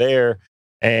that are there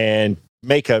and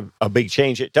make a big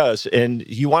change. It does. And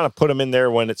you want to put them in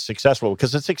there when it's successful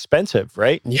because it's expensive,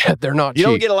 right? Yeah, they're not cheap. You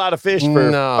don't get a lot of fish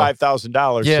for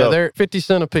 $5,000. Yeah, they're 50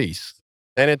 cents a piece.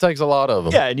 And it takes a lot of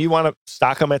them. Yeah, and you want to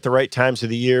stock them at the right times of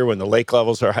the year when the lake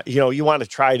levels are, you want to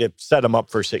try to set them up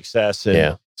for success.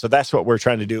 And so that's what we're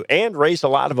trying to do, and raise a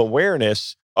lot of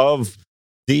awareness of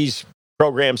these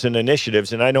programs and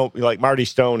initiatives. And I know, like Marty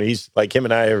Stone, he's like, him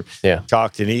and I have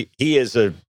talked, and he is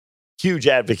a huge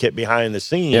advocate behind the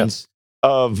scenes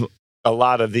of a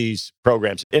lot of these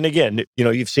programs. And again,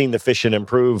 you've seen the fishing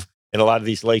improve in a lot of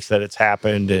these lakes that it's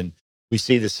happened. And we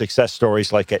see the success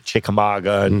stories like at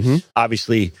Chickamauga. And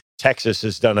obviously, Texas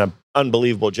has done an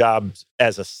unbelievable job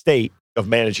as a state of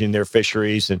managing their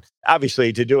fisheries. And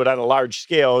obviously, to do it on a large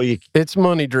scale, it's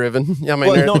money driven. I mean,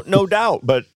 well, no doubt,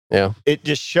 but yeah, it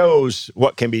just shows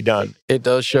what can be done. It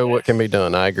does show what can be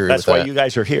done. I agree with that. That's why you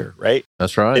guys are here, right?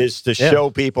 That's right. Is to show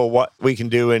people what we can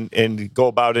do and go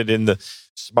about it in the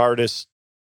smartest,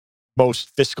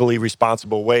 most fiscally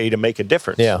responsible way to make a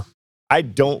difference. Yeah. I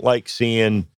don't like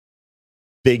seeing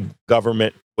big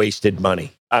government wasted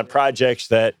money on projects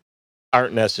that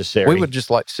aren't necessary. We would just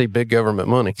like to see big government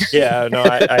money. Yeah, no,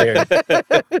 I hear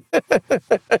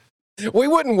you. We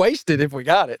wouldn't waste it if we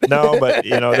got it. No, but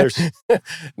there's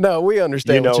no, we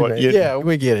understand what you mean. Yeah,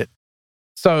 we get it.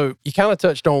 So you kind of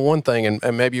touched on one thing,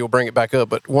 and maybe you'll bring it back up,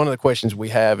 but one of the questions we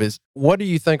have is, what do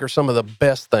you think are some of the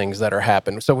best things that are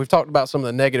happening? So we've talked about some of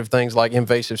the negative things like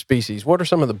invasive species. What are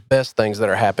some of the best things that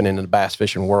are happening in the bass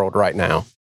fishing world right now?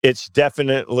 It's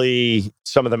definitely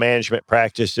some of the management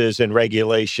practices and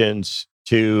regulations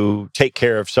to take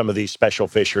care of some of these special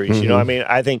fisheries.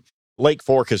 Mm-hmm. I think Lake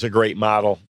Fork is a great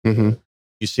model. Mm-hmm.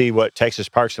 You see what Texas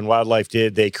Parks and Wildlife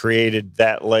did. They created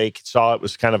that lake, saw it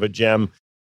was kind of a gem,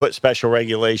 put special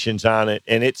regulations on it,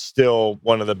 and it's still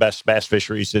one of the best bass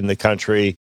fisheries in the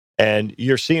country. And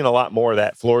you're seeing a lot more of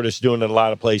that. Florida's doing it a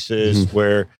lot of places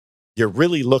where you're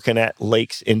really looking at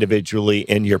lakes individually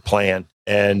in your plan.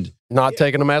 And not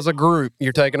taking them as a group,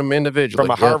 you're taking them individually.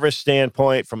 From a harvest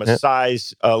standpoint, from a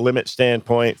size limit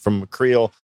standpoint, from a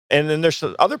creel. And then there's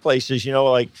other places,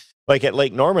 like at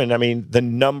Lake Norman, the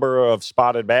number of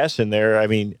spotted bass in there,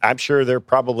 I'm sure they're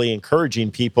probably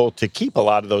encouraging people to keep a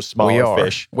lot of those smaller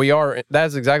fish. We are.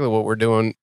 That's exactly what we're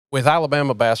doing with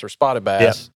Alabama bass or spotted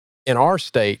bass. In our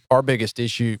state, our biggest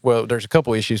issue, well, there's a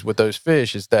couple issues with those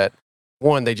fish, is that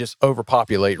one, they just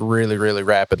overpopulate really, really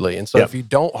rapidly. And so if you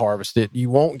don't harvest it, you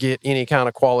won't get any kind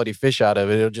of quality fish out of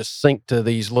it. It'll just sink to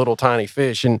these little tiny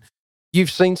fish. And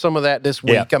you've seen some of that this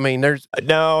week. There's...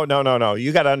 No.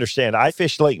 You got to understand, I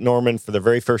fished Lake Norman for the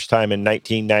very first time in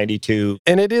 1992.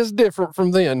 And it is different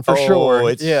from then, for sure.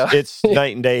 It's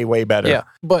night and day, way better. Yeah.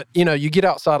 But, you get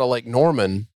outside of Lake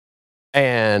Norman,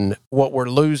 and what we're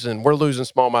losing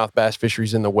smallmouth bass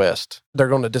fisheries in the West. They're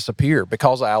going to disappear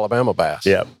because of Alabama bass.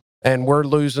 Yeah. And we're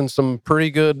losing some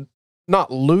pretty good,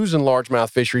 not losing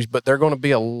largemouth fisheries, but they're going to be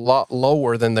a lot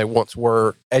lower than they once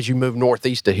were as you move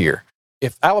northeast of here.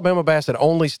 If Alabama bass had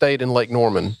only stayed in Lake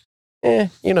Norman,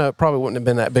 it probably wouldn't have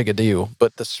been that big a deal.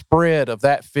 But the spread of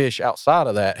that fish outside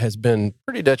of that has been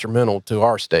pretty detrimental to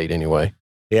our state anyway.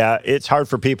 Yeah, it's hard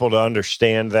for people to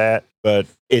understand that, but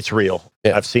it's real.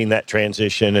 Yeah. I've seen that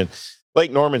transition. And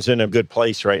Lake Norman's in a good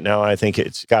place right now. I think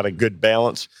it's got a good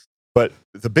balance. But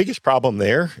the biggest problem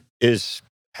there is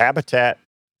habitat.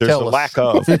 There's a lack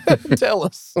of. Tell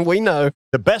us. We know.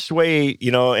 The best way,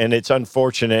 and it's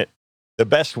unfortunate, the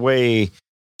best way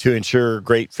to ensure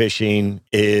great fishing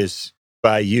is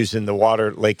by using the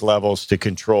water lake levels to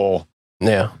control.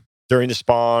 Yeah. During the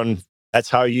spawn, that's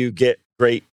how you get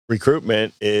great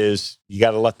recruitment, is you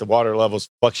got to let the water levels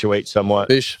fluctuate somewhat.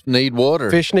 Fish need water.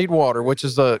 Fish need water, which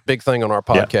is a big thing on our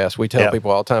podcast. Yeah. We tell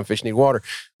people all the time, fish need water.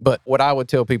 But what I would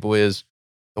tell people is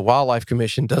the Wildlife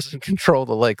Commission doesn't control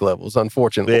the lake levels,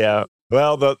 unfortunately. Yeah.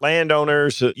 Well, the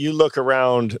landowners, you look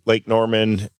around Lake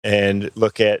Norman and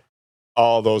look at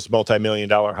all those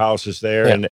multi-million-dollar houses there,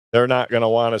 and they're not going to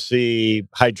want to see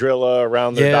hydrilla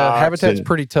around their docks. Yeah, habitat's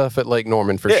pretty tough at Lake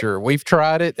Norman for sure. We've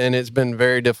tried it, and it's been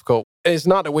very difficult. It's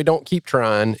not that we don't keep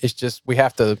trying. It's just we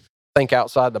have to think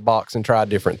outside the box and try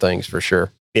different things for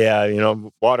sure. Yeah,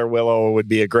 water willow would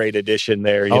be a great addition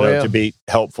there, to be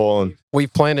helpful. And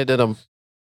we've planted it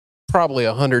probably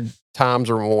 100 times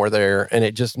or more there, and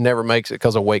it just never makes it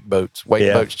because of wake boats.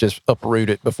 Wake boats just uproot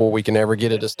it before we can ever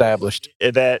get it established.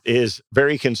 That is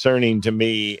very concerning to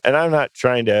me, and I'm not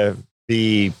trying to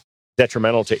be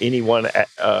detrimental to any one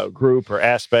group or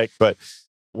aspect, but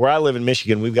where I live in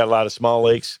Michigan, we've got a lot of small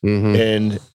lakes,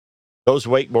 and those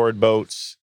wakeboard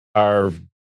boats are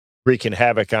wreaking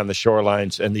havoc on the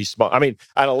shorelines. And these small, on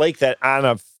a lake that on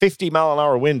a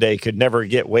 50-mile-an-hour wind day could never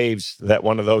get waves that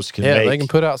one of those can make. Yeah, they can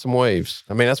put out some waves.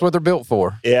 That's what they're built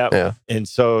for. Yeah. And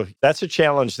so that's a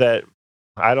challenge that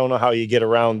I don't know how you get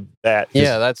around that.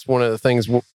 Yeah, that's one of the things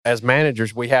as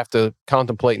managers we have to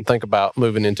contemplate and think about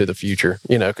moving into the future,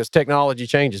 because technology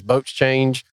changes, boats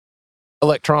change,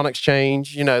 electronics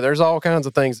change, there's all kinds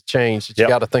of things that change that you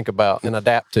got to think about and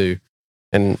adapt to.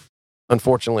 And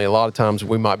unfortunately, a lot of times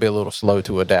we might be a little slow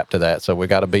to adapt to that. So we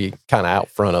got to be kind of out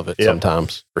front of it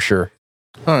sometimes, for sure.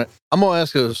 All right. I'm going to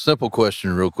ask a simple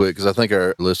question real quick because I think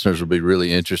our listeners will be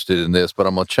really interested in this, but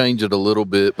I'm going to change it a little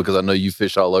bit because I know you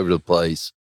fish all over the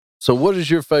place. So what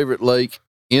is your favorite lake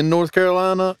in North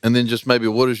Carolina? And then just maybe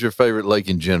what is your favorite lake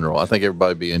in general? I think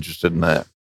everybody would be interested in that.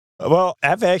 Well,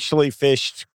 I've actually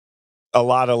fished a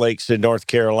lot of lakes in North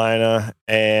Carolina,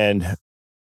 and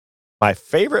my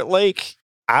favorite lake,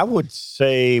 I would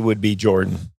say, would be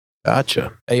Jordan.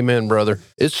 Gotcha. Amen, brother.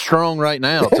 It's strong right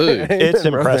now, too. It's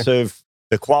Amen, brother. impressive.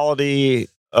 The quality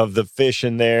of the fish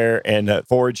in there and the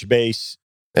forage base.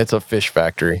 It's a fish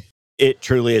factory. It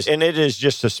truly is. And it is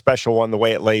just a special one, the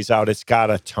way it lays out. It's got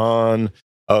a ton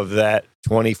of that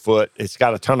 20-foot. It's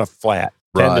got a ton of flat,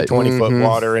 10 to 20-foot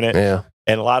water in it. Yeah.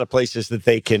 And a lot of places that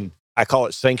they can, I call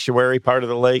it sanctuary part of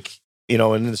the lake, in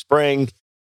the spring.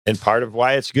 And part of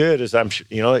why it's good is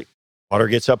like water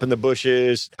gets up in the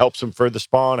bushes, helps them for the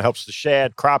spawn, helps the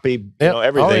shad, crappie,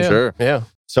 everything. Oh, yeah. Sure. Yeah.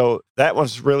 So that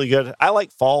one's really good. I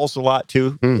like falls a lot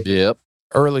too. Yep.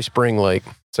 Early spring lake.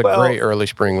 It's a great early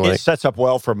spring lake. It sets up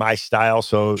well for my style,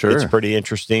 so Sure. it's pretty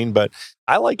interesting. But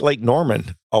I like Lake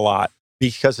Norman a lot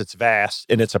because it's vast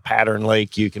and it's a pattern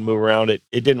lake. You can move around it.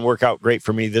 It didn't work out great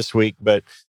for me this week, but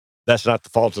that's not the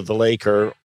fault of the lake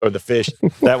or the fish.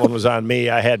 That one was on me.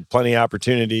 I had plenty of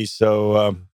opportunities,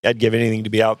 so I'd give anything to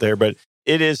be out there. But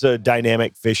it is a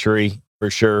dynamic fishery for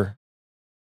sure.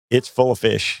 It's full of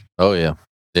fish. Oh, yeah.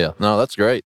 Yeah. No, that's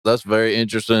great. That's very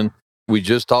interesting. We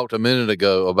just talked a minute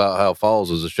ago about how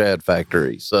Falls is a shad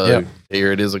factory. So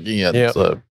here it is again. Yep.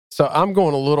 So I'm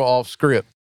going a little off script.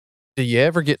 Do you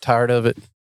ever get tired of it?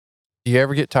 Do you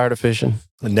ever get tired of fishing?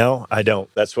 No, I don't.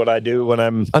 That's what I do when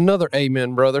I'm... Another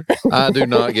amen, brother. I do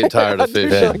not get tired of I do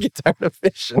fishing. not get tired of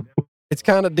fishing. It's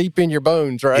kind of deep in your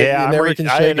bones, right? Yeah, you never can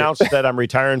I shake it. announced that I'm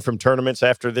retiring from tournaments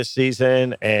after this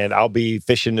season, and I'll be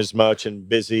fishing as much and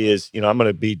busy as, I'm going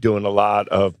to be doing a lot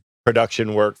of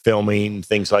production work, filming,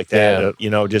 things like that.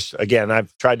 Just, again,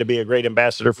 I've tried to be a great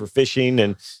ambassador for fishing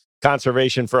and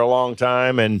conservation for a long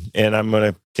time, and I'm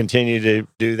going to continue to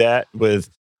do that with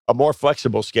a more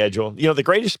flexible schedule. The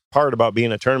greatest part about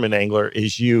being a tournament angler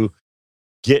is you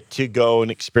get to go and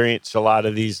experience a lot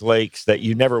of these lakes that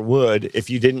you never would if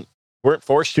you weren't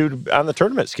forced to on the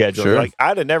tournament schedule. Sure. Like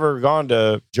I'd have never gone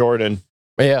to Jordan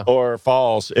or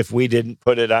Falls if we didn't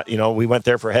put it out. We went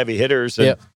there for heavy hitters,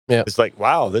 and it's like,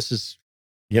 wow, this is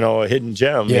a hidden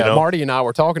gem. Yeah, Marty and I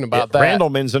were talking about that.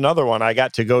 Randleman's another one I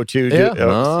got to go to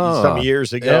some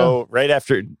years ago, right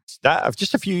after,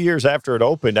 just a few years after it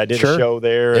opened. I did a show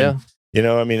there.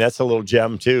 And, that's a little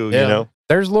gem too,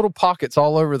 There's little pockets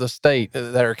all over the state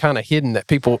that are kind of hidden that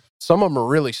some of them are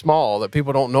really small that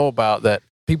people don't know about, that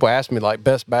people ask me, like,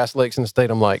 best bass lakes in the state.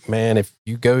 I'm like, man, if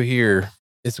you go here,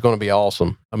 it's going to be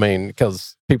awesome. I mean,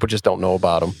 because people just don't know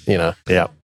about them, Yeah.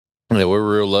 Yeah,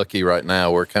 we're real lucky right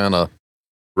now. We're kind of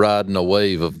riding a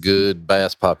wave of good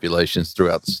bass populations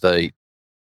throughout the state.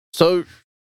 So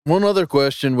one other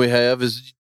question we have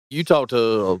is, you talk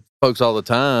to folks all the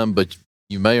time, but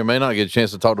you may or may not get a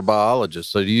chance to talk to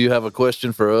biologists. So do you have a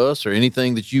question for us or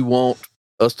anything that you want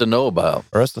us to know about?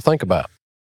 or us to think about.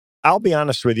 I'll be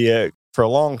honest with you. For a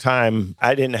long time,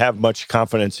 I didn't have much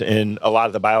confidence in a lot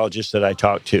of the biologists that I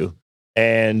talked to.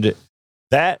 And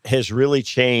that has really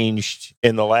changed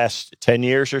in the last 10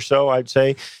 years or so, I'd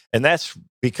say. And that's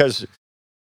because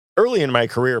early in my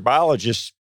career,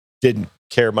 biologists didn't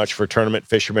care much for tournament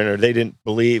fishermen, or they didn't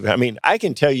believe. I mean, I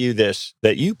can tell you this,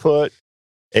 that you put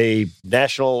a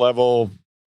national level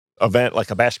event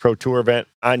like a Bass Pro Tour event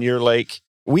on your lake,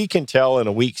 we can tell in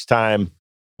a week's time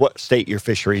what state your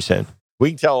fishery's in. We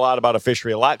can tell a lot about a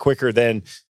fishery a lot quicker than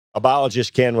a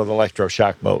biologist can with an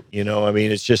electroshock boat.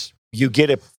 It's just, you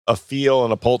get a feel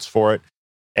and a pulse for it.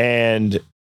 And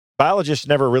biologists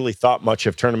never really thought much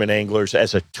of tournament anglers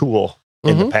as a tool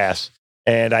in the past.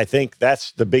 And I think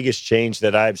that's the biggest change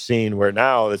that I've seen, where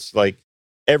now it's like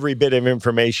every bit of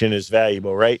information is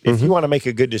valuable, right? If you want to make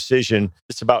a good decision,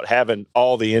 it's about having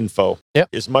all the info.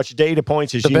 As much data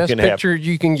points as you can have. The best picture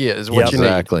you can get is what you need.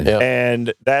 Exactly. Yep.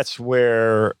 And that's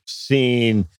where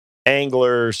seeing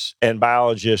anglers and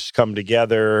biologists come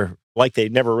together like they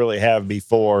never really have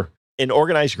before in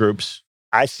organized groups.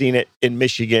 I've seen it in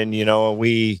Michigan.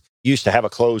 We used to have a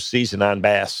closed season on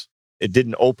bass. It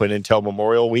didn't open until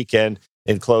Memorial Weekend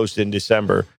and closed in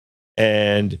December.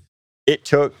 And it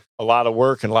took a lot of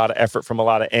work and a lot of effort from a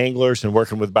lot of anglers and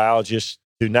working with biologists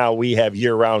to now we have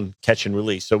year-round catch and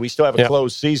release. So we still have a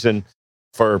closed season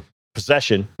for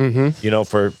possession,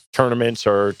 for tournaments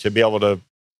or to be able to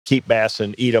keep bass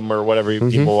and eat them or whatever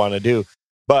people want to do.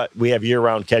 But we have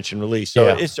year-round catch and release. So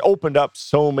it's opened up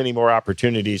so many more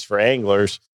opportunities for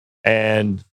anglers.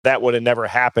 And that would have never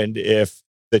happened if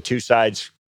the two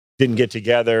sides didn't get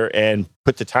together and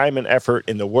put the time and effort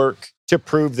in the work to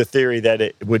prove the theory that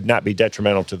it would not be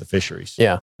detrimental to the fisheries.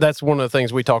 Yeah, that's one of the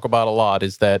things we talk about a lot,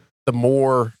 is that the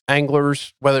more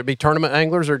anglers, whether it be tournament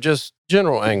anglers or just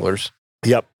general anglers,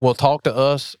 will talk to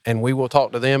us and we will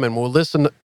talk to them, and we'll listen.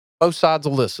 Both sides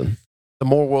will listen. the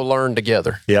more we'll learn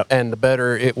together. Yep. And the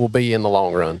better it will be in the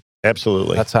long run.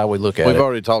 Absolutely. That's how we look at it. We've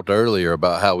already talked earlier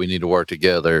about how we need to work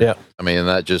together. Yeah. I mean,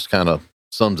 that just kind of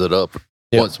sums it up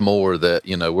once more that,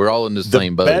 we're all in the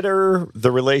same boat. The better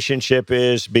the relationship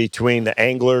is between the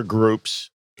angler groups,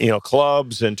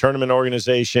 clubs and tournament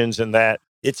organizations, and that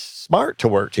it's smart to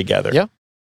work together. Yeah.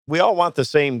 We all want the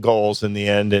same goals in the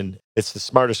end, and it's the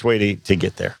smartest way to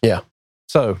get there. Yeah.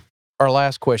 So our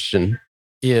last question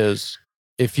is,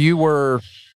 if you were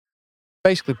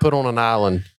basically put on an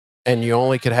island and you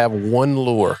only could have one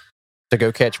lure to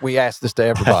go catch, we ask this to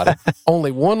everybody,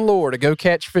 only one lure to go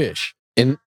catch fish.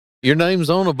 And your name's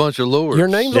on a bunch of lures. Your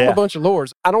name's on a bunch of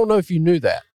lures. I don't know if you knew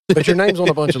that, but your name's on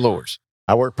a bunch of lures.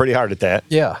 I work pretty hard at that.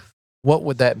 Yeah. What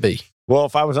would that be? Well,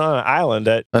 if I was on an island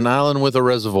an island with a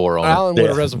reservoir on An it. island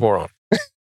with a reservoir on it.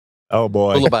 Oh,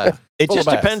 boy. Full of bass. It Full just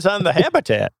of bass. depends on the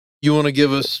habitat. You want to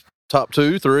give us top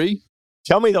 2, 3?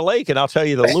 Tell me the lake, and I'll tell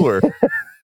you the lure.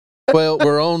 Well,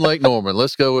 we're on Lake Norman.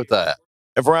 Let's go with that.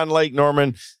 If we're on Lake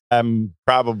Norman, I'm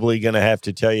probably going to have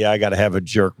to tell you I got to have a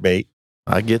jerk bait.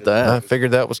 I get that. I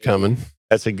figured that was coming.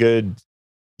 That's a good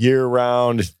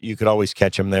year-round. You could always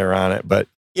catch them there on it. But,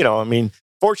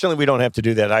 fortunately, we don't have to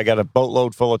do that. I got a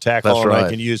boatload full of tackle, That's and right. I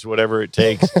can use whatever it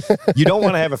takes. You don't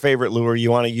want to have a favorite lure.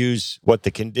 You want to use what the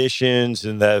conditions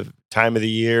and the time of the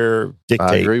year dictate.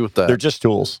 I agree with that. They're just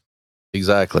tools.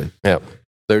 Exactly. Yep.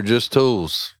 They're just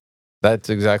tools. That's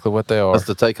exactly what they are. That's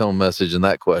the take-home message in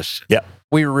that question. Yeah.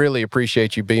 We really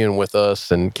appreciate you being with us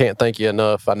and can't thank you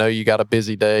enough. I know you got a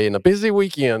busy day and a busy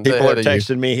weekend. People are ahead of you.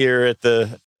 texting me here at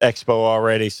the expo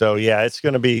already. So, yeah, it's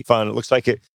going to be fun. It looks like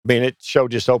it show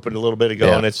just opened a little bit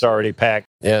ago, and it's already packed.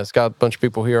 Yeah, it's got a bunch of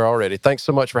people here already. Thanks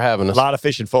so much for having us. A lot of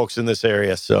fishing folks in this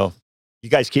area. So, you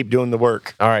guys keep doing the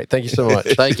work. All right. Thank you so much.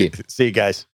 Thank you. See you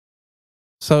guys.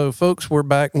 So, folks, we're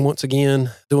back once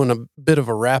again doing a bit of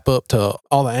a wrap up to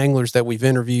all the anglers that we've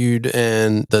interviewed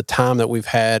and the time that we've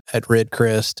had at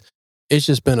REDCREST. It's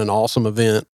just been an awesome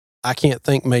event. I can't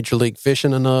thank Major League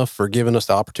Fishing enough for giving us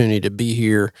the opportunity to be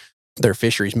here. Their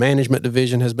fisheries management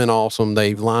division has been awesome.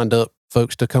 They've lined up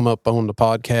folks to come up on the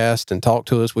podcast and talk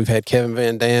to us. We've had Kevin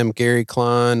Van Dam, Gary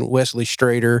Klein, Wesley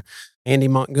Strader, Andy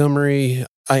Montgomery,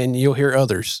 and you'll hear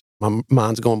others. My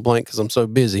mind's going blank because I'm so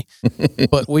busy.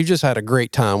 But we've just had a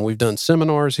great time. We've done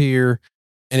seminars here,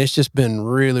 and it's just been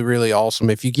really, really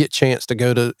awesome. If you get a chance to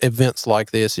go to events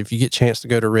like this, if you get a chance to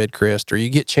go to REDCREST, or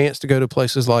you get a chance to go to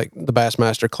places like the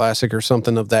Bassmaster Classic or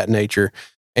something of that nature,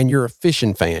 and you're a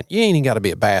fishing fan, you ain't even got to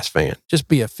be a bass fan. Just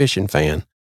be a fishing fan.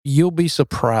 You'll be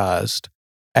surprised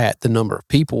at the number of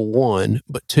people, one,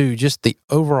 but two, just the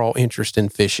overall interest in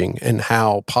fishing and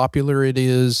how popular it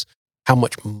is, how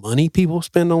much money people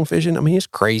spend on fishing. I mean, it's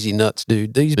crazy nuts,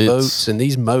 dude. These boats and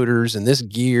these motors and this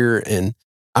gear, and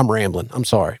I'm rambling. I'm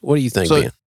sorry. What do you think,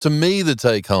 Ben? To me, the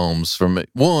take-homes from it,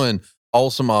 one,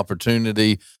 awesome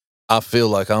opportunity. I feel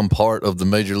like I'm part of the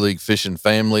Major League Fishing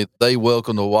family. They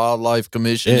welcomed the Wildlife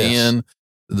Commission in,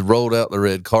 rolled out the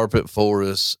red carpet for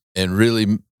us, and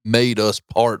really made us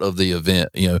part of the event.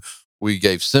 We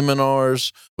gave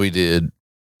seminars, we did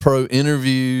pro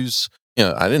interviews.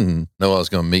 I didn't know I was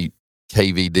going to meet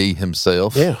KVD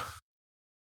himself. Yeah.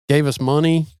 Gave us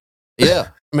money. Yeah.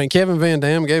 I mean, Kevin Van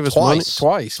Dam gave us money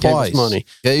twice. Gave us money.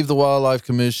 Gave the Wildlife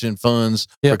Commission funds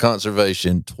for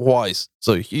conservation twice.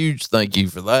 So huge thank you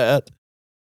for that.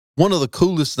 One of the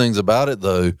coolest things about it,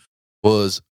 though,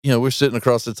 was, we're sitting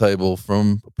across the table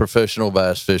from a professional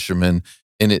bass fisherman,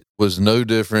 and it was no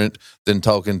different than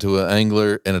talking to an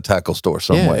angler in a tackle store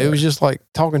somewhere. Yeah, it was just like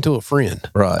talking to a friend.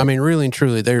 Right. I mean, really and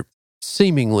truly,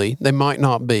 they might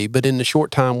not be, but in the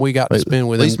short time we got to spend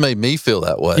with them. At least made me feel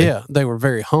that way. Yeah, they were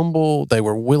very humble. They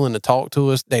were willing to talk to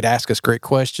us. They'd ask us great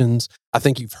questions. I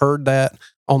think you've heard that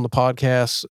on the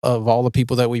podcast of all the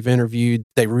people that we've interviewed.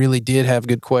 They really did have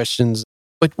good questions.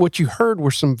 But what you heard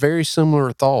were some very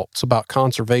similar thoughts about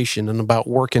conservation and about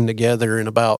working together and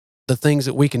about the things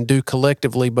that we can do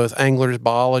collectively, both anglers,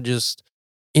 biologists,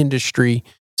 industry,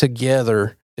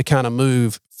 together to kind of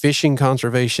move fishing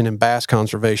conservation and bass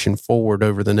conservation forward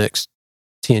over the next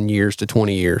 10 years to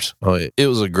 20 years. Oh, yeah. It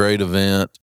was a great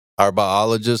event. Our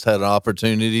biologists had an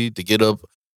opportunity to get up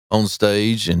on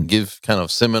stage and give kind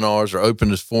of seminars or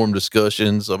open forum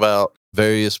discussions about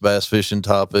various bass fishing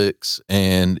topics.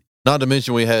 And not to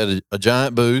mention, we had a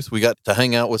giant booth. We got to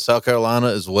hang out with South Carolina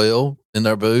as well in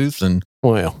their booth. And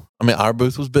our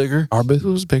booth was bigger. Our booth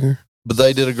was bigger. But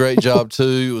they did a great job,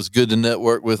 too. It was good to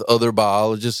network with other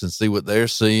biologists and see what they're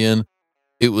seeing.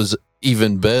 It was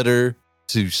even better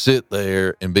to sit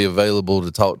there and be available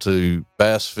to talk to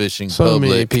bass fishing public. So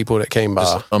many people that came by.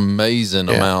 Just amazing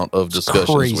amount of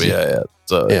discussions we had.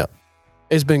 So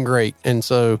It's been great. And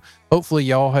so hopefully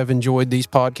y'all have enjoyed these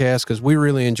podcasts because we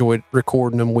really enjoyed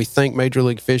recording them. We thank Major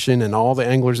League Fishing and all the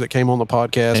anglers that came on the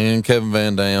podcast. And Kevin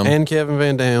Van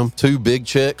Dam. 2 big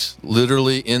checks,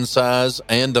 literally in size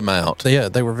and amount. So yeah,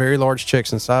 they were very large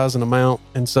checks in size and amount.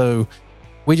 And so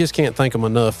we just can't thank them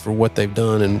enough for what they've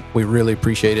done. And we really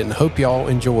appreciate it and hope y'all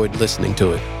enjoyed listening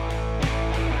to it.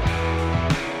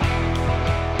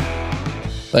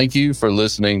 Thank you for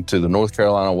listening to the North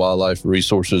Carolina Wildlife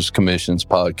Resources Commission's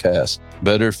podcast,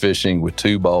 Better Fishing with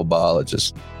 2 Bald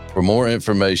Biologists. For more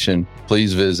information,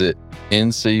 please visit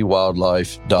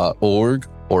ncwildlife.org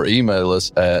or email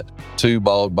us at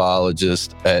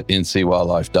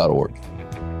 2baldbiologists@ncwildlife.org.